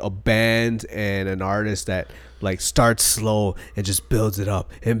like a band and an artist that like starts slow and just builds it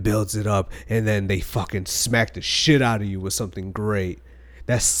up and builds it up, and then they fucking smack the shit out of you with something great.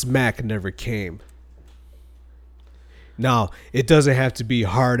 That smack never came. Now, it doesn't have to be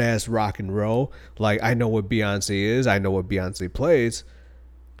hard-ass rock and roll. Like, I know what Beyonce is. I know what Beyonce plays.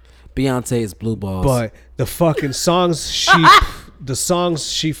 Beyonce is blue balls. But the fucking songs the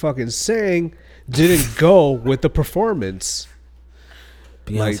songs she fucking sang didn't go with the performance.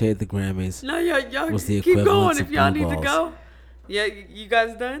 Beyonce like- at the Grammys. No, y'all was the keep going equivalence if of y'all blue need to balls. go. Yeah, you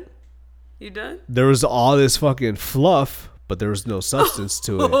guys done? You done? There was all this fucking fluff, but there was no substance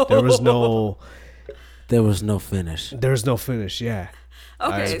to it. There was no finish. finish. Yeah. I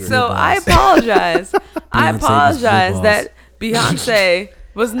Okay, agree. so Blue I balls. apologize. I Beyonce was blue apologize balls. that Beyonce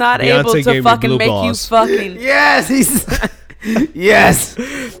was not Beyonce able gave to me fucking blue make balls. you fucking. Yes, he's. Yes.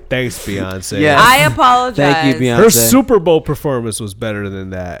 Thanks, Beyonce. Yeah. I apologize. Thank you, Beyonce. Her Super Bowl performance was better than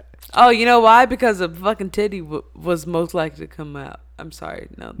that. Oh, you know why? Because a fucking titty was most likely to come out. I'm sorry.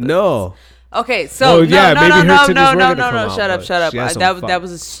 No. Okay, so Well, yeah, no, maybe her no, titties no, were no, gonna no, come no. out, Shut up, but shut up. she had some That fuck.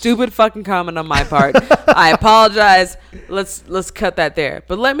 was a stupid fucking comment on my part. I apologize. Let's cut that there.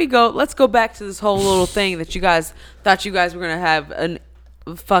 But let's go back to this whole little thing that you guys thought you guys were gonna have an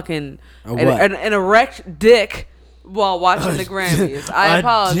fucking A what? an erect dick while watching the Grammys. I a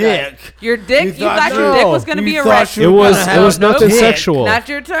apologize. dick? Your dick, you thought thought your you- dick was gonna you be thought erect. you It were was gonna it have was a nothing dick. sexual. Not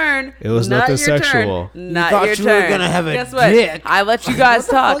your turn. It was Not nothing your turn. sexual. Not thought your you were turn. gonna have a Guess what? dick. I let you guys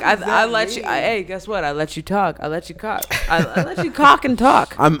talk. fuck does that mean? Hey, guess what? I let you talk. I let you cock. I let you cock and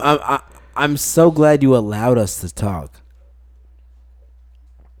talk. I'm so glad you allowed us to talk.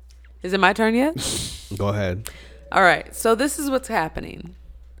 Is it my turn yet? Go ahead. All right. So this is what's happening.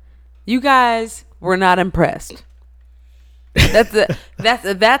 You guys were not impressed. That's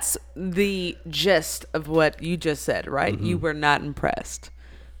the gist of what you just said, right? You were not impressed.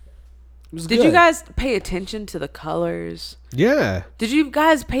 Did you good. guys pay attention to the colors? Yeah. Did you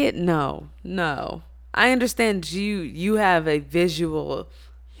guys pay it? No. I understand you have a visual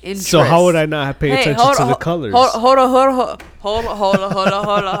interest. So how would I not pay attention to the colors? Hold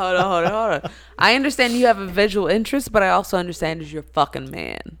on. I understand you have a visual interest, but I also understand you're a fucking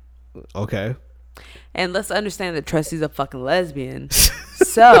man. Okay. And let's understand that Tressy's a fucking lesbian.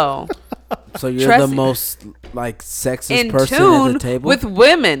 So So you're Trust- the most like sexist in person at tune the table. with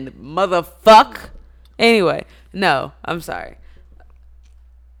women, motherfuck. Anyway, no, I'm sorry.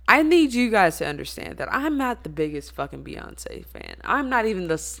 I need you guys to understand that I'm not the biggest fucking Beyonce fan. I'm not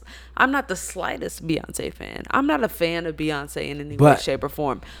the slightest Beyonce fan. I'm not a fan of Beyonce in any way, shape, or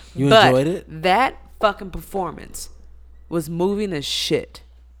form. You enjoyed it? That fucking performance was moving as shit.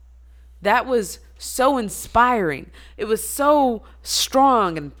 That was so inspiring. It was so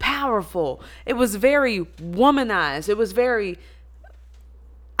strong and powerful. It was very womanized. It was very...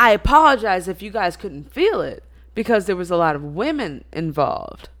 I apologize if you guys couldn't feel it, because there was a lot of women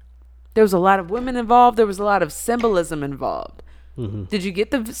involved. There was a lot of women involved. There was a lot of symbolism involved. Mm-hmm. Did you get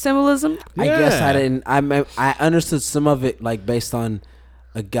the symbolism? I guess I didn't. I understood some of it, like based on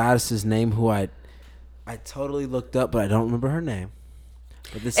a goddess's name who I totally looked up, but I don't remember her name.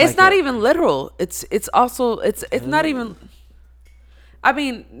 But it's like not even literal. It's not even. I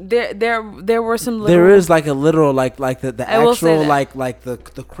mean, there were some literal. There is like a literal like the actual like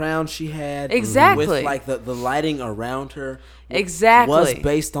the crown she had, exactly, with like the lighting around her, exactly, was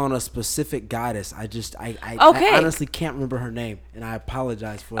based on a specific goddess. I honestly can't remember her name, and I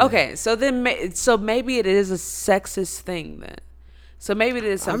apologize for that. So then so maybe it is a sexist thing then. So maybe it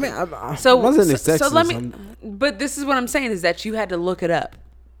is something. I mean, it wasn't sexist. So let me. But this is what I'm saying, is that you had to look it up.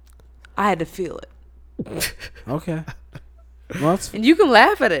 I had to feel it. Okay. Well, and you can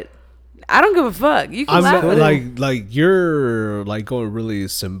laugh at it. I don't give a fuck. You can laugh at it. Like you're like going really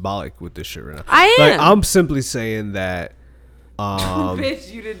symbolic with this shit right now. I am. Like, I'm simply saying that.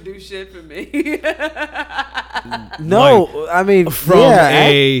 Bitch, you didn't do shit for me. No, like, I mean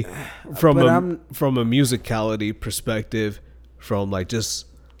from a musicality perspective, from like just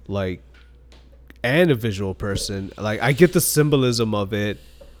like, and a visual person, like I get the symbolism of it.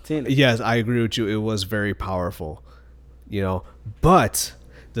 Yes, I agree with you. It was very powerful. You know, but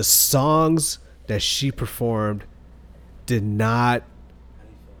the songs that she performed did not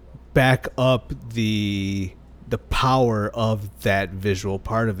back up the power of that visual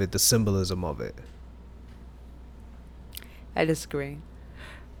part of it, the symbolism of it. I disagree.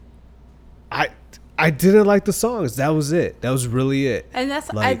 I didn't like the songs. That was it. That was really it. And that's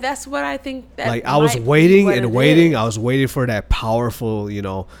what I think. That like I was waiting and waiting. I was waiting for that powerful,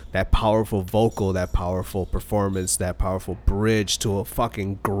 that powerful vocal, that powerful performance, that powerful bridge to a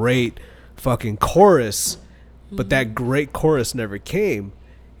fucking great fucking chorus. Mm-hmm. But that great chorus never came.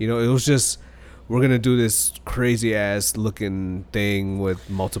 It was just, we're going to do this crazy ass looking thing with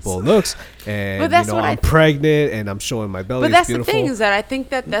multiple looks, and I'm pregnant and I'm showing my belly. But that's beautiful. The thing, is that I think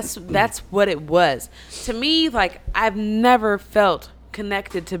that's what it was. To me, like, I've never felt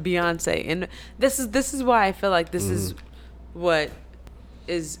connected to Beyonce, and this is why I feel like this is what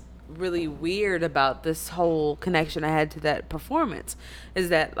is really weird about this whole connection I had to that performance, is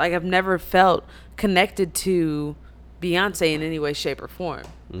that like I've never felt connected to Beyonce in any way, shape, or form.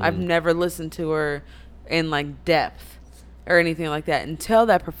 I've never listened to her in like depth or anything like that until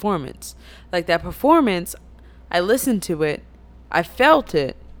that performance. Like that performance, I listened to it, I felt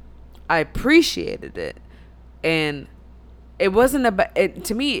it, I appreciated it, and it wasn't about it.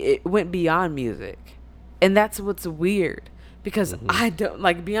 To me, it went beyond music, and that's what's weird. Because I don't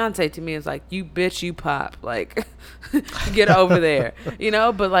like Beyonce. To me, is like, you bitch, you pop, like get over there,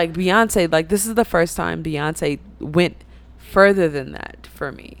 But like Beyonce, like this is the first time Beyonce went further than that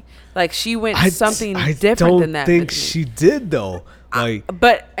for me. Like she went something different than that. I don't think she did though. Like,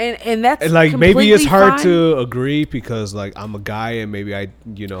 but and that's like maybe it's hard fine. to agree because like I'm a guy and maybe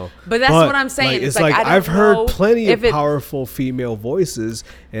But that's what I'm saying. Like, it's like I've heard plenty of powerful female voices,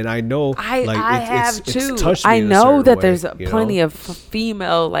 and I know I have too. It's touched me I know that there's plenty of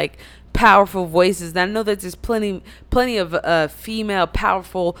female like powerful voices. And I know that there's plenty of female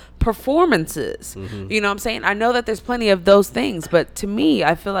powerful performances. You know what I'm saying? I know that there's plenty of those things, but to me,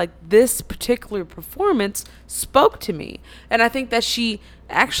 I feel like this particular performance spoke to me, and I think that she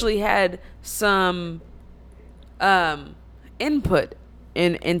actually had some input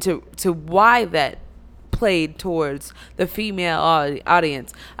into why that played towards the female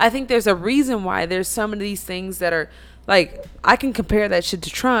audience. I think there's a reason why there's some of these things that are like, I can compare that shit to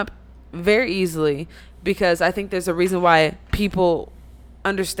Trump very easily, because I think there's a reason why people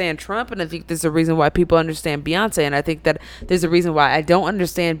understand Trump, and I think there's a reason why people understand Beyonce, and I think that there's a reason why I don't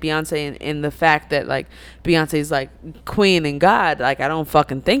understand Beyonce in the fact that like Beyonce's like queen and god. Like I don't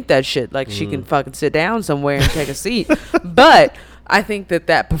fucking think that shit. Like she can fucking sit down somewhere and take a seat. But I think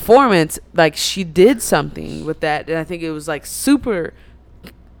that performance, like she did something with that, and I think it was like super.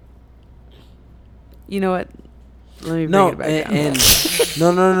 You know what? Let me bring it back down.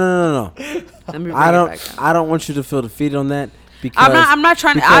 No. Let me bring I it back down. I don't want you to feel defeated on that. Because I'm not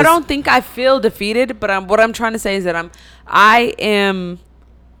trying to. I don't think I feel defeated, but what I'm trying to say is that I'm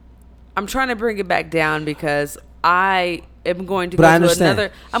trying to bring it back down, because I am going to But I go to understand.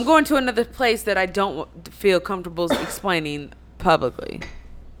 another. I'm going to another place that I don't feel comfortable explaining publicly.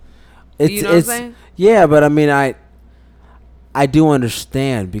 You know what I'm saying? Yeah, but I mean, I do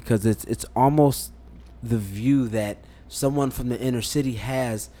understand because it's almost the view that someone from the inner city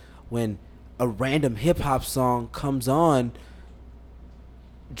has when a random hip hop song comes on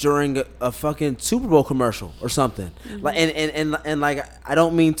during a fucking Super Bowl commercial or something. Like and like I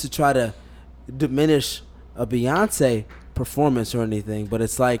don't mean to try to diminish a Beyonce performance or anything, but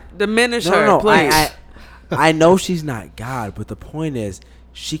it's like Diminish no, her, no, please. I know she's not God, but the point is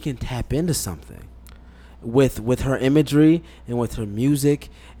she can tap into something with her imagery and with her music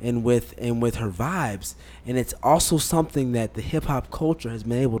and with her vibes, and it's also something that the hip hop culture has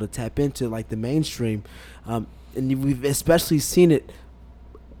been able to tap into, like the mainstream, and we've especially seen it,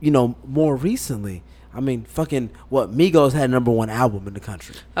 more recently. I mean, fucking what Migos had #1 album in the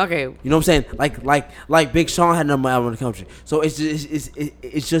country. Okay. You know what I'm saying? Like Big Sean had #1 album in the country. So it's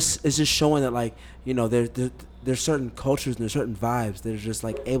just showing that, like, there's certain cultures and there's certain vibes that are just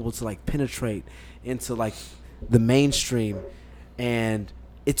like able to like penetrate into like the mainstream, and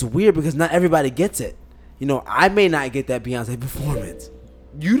it's weird because not everybody gets it. I may not get that Beyonce performance.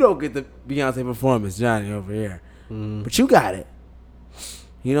 You don't get the Beyonce performance, Johnny, over here, but you got it.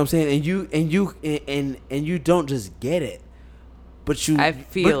 You know what I'm saying? And you don't just get it, but I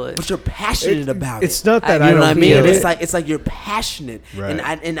feel it. But you're passionate about it. It's not that I I You know don't what I mean? get It's it. like you're passionate, Right.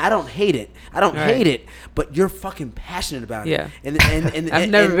 and I don't hate it. I don't Right. hate it, but you're fucking passionate about Yeah. it. And I've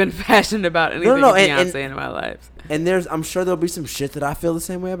never been passionate about anything no, Beyonce and- in my life. And I'm sure there'll be some shit that I feel the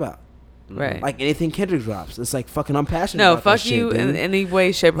same way about. Right. Like anything Kendrick drops, it's like fucking I'm passionate. No, about that fuck shit, you dude. in any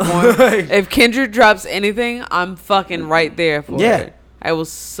way, shape, or form. If Kendrick drops anything, I'm fucking right there for Yeah. it. I will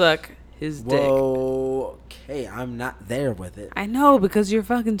suck his dick. Whoa, okay, I'm not there with it. I know, because you're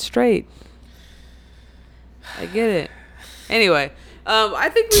fucking straight. I get it. Anyway, I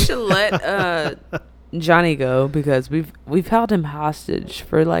think we should let Johnny go because we've held him hostage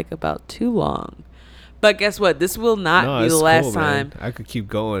for like about too long. But guess what? This will not be the last time. Man. I could keep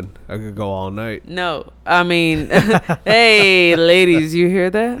going. I could go all night. No, I mean, hey, ladies, you hear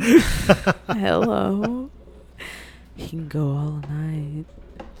that? Hello. He can go all night.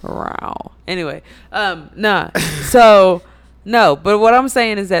 Wow. Anyway, nah. So, no. But what I'm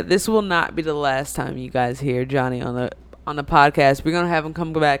saying is that this will not be the last time you guys hear Johnny on the podcast. We're gonna have him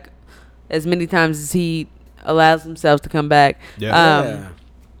come back as many times as he allows himself to come back. Yeah.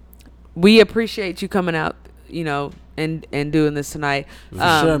 We appreciate you coming out, and doing this tonight. For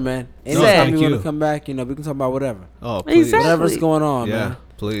sure, man. Said- Anytime Thank you want you. to come back, we can talk about whatever. Oh, please. Exactly. Whatever's going on, Yeah, man.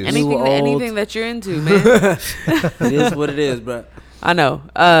 please. anything, old. anything that you're into, man. It is what it is, bro. I know.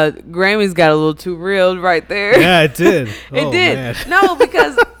 Grammys got a little too real right there. Yeah, it did. It Oh, did. man. No,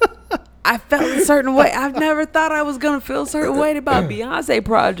 because I felt a certain way. I've never thought I was gonna feel a certain way about Beyonce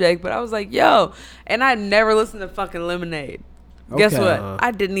project, but I was like, yo, and I never listened to fucking Lemonade. Guess Okay. what?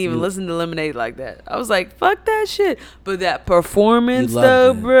 I didn't even listen to Lemonade like that. I was like, fuck that shit. But that performance You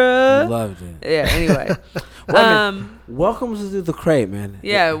loved though, it. bruh. You loved it. Yeah, anyway. Welcome to the crate, man.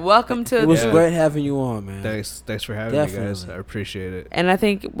 Yeah, welcome to It was Yeah. great having you on, man. Thanks for having me, guys. Definitely. I appreciate it. and I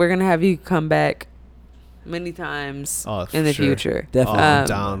think we're gonna have you come back many times Oh, in the sure. future. Definitely. Oh, I'm Um,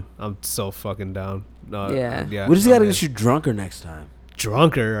 down. I'm so fucking down. No, Yeah. We just I'm gotta in. get you drunker next time.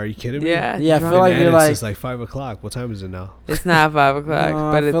 drunker. Are you kidding me? Yeah, Yeah, I drunk. feel like Man, you're it's like. just like 5:00. What time is it now? It's not 5 o'clock,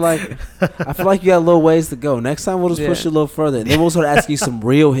 No, but I it's feel like you got a little ways to go. Next time we'll just push Yeah. it a little further. And then we'll start asking you some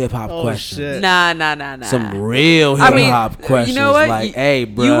real hip hop Oh, questions. shit. nah. Some real I hip mean, hop questions. you know what? Like, hey,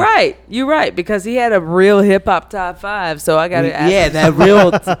 bro. You're right, because he had a real hip hop top 5, so I gotta ask. Yeah, him that some-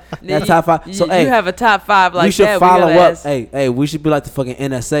 real Yeah, that top 5. So you hey, have a top 5 like we should that. follow we gotta up. ask- Hey, we should be like the fucking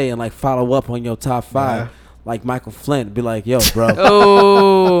NSA and like follow up on your top 5. Yeah. Like Michael Flint, be like, yo, bro,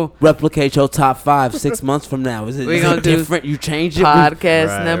 Oh, replicate your top 5 6 months from now. Is it, We is gonna it do different? You change it? podcast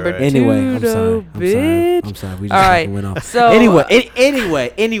Right, number right. 2, Anyway, I'm though, sorry. bitch. I'm sorry. We just All right, fucking went off. so Anyway.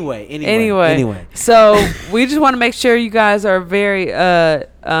 So we just want to make sure you guys are very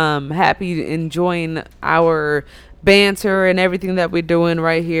happy, enjoying our banter and everything that we're doing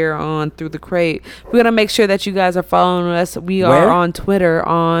right here on Through the Crate. We're gonna make sure that you guys are following us. We Where? are on Twitter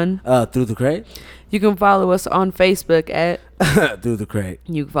Through the crate. You can follow us on Facebook at. Through the crate.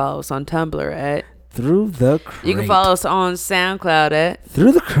 You can follow us on Tumblr at. Through the crate. You can follow us on SoundCloud at.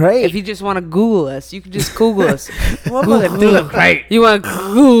 Through the crate. If you just want to Google us, you can just Google us. Motherfucker, through the crate. You want to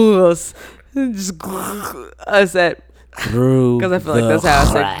Google us? Just Google us at. Through. Because I feel like that's how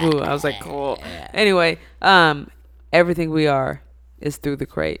I said Google. I was like, cool. Anyway, everything we are is Through the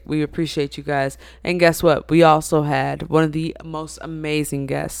Crate. We appreciate you guys. And guess what? We also had one of the most amazing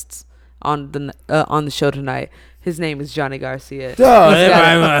guests on the show tonight. His name is Johnny Garcia. Oh, He's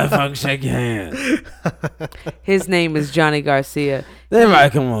everybody got motherfucker shake your hand. his name is Johnny Garcia. Everybody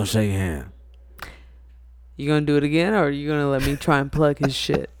come on, shake your hand. You gonna do it again, or are you gonna let me try and plug his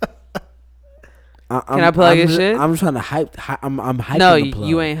shit? Can I plug his shit? I'm trying to hype. I'm hyping. No, the plug.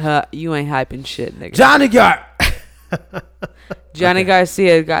 you ain't. You ain't hyping shit, nigga. Johnny Gar. Johnny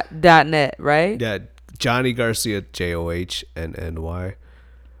Garcia .net, right? Yeah, Johnny Garcia, JOHNNY.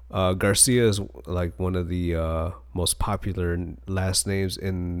 Garcia is like one of the most popular last names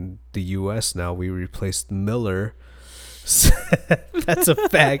in the U.S. now. We replaced Miller. That's a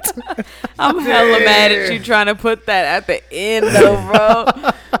fact. I'm hella mad at you trying to put that at the end, though, bro.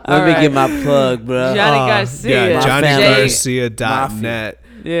 Let me get my plug, bro. Johnny Garcia. Yeah, JohnnyGarcia.net.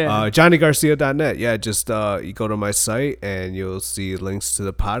 Yeah. JohnnyGarcia.net. Yeah, just you go to my site and you'll see links to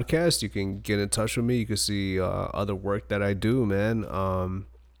the podcast. You can get in touch with me. You can see other work that I do, man.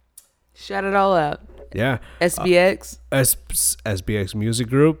 Shout it all out. Yeah. SBX. SBX Music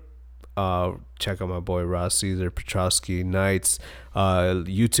Group. Check out my boy Ross Caesar, Petrovsky Nights.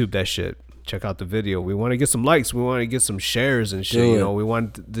 YouTube that shit. Check out the video. We want to get some likes. We want to get some shares and shit. You know, we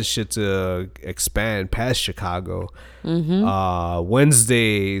want this shit to expand past Chicago.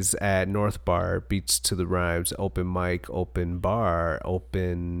 Wednesdays at North Bar, Beats to the Rhymes, open mic, open bar,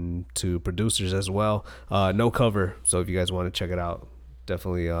 open to producers as well. No cover. So if you guys want to check it out,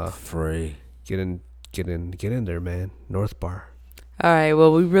 definitely Free. get in there, man. North Bar. All right.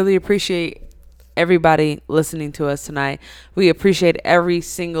 Well, we really appreciate everybody listening to us tonight. We appreciate every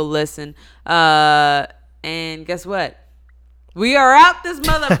single listen. And guess what? We are out this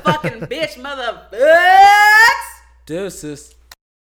motherfucking bitch, motherfuckers. Deuces.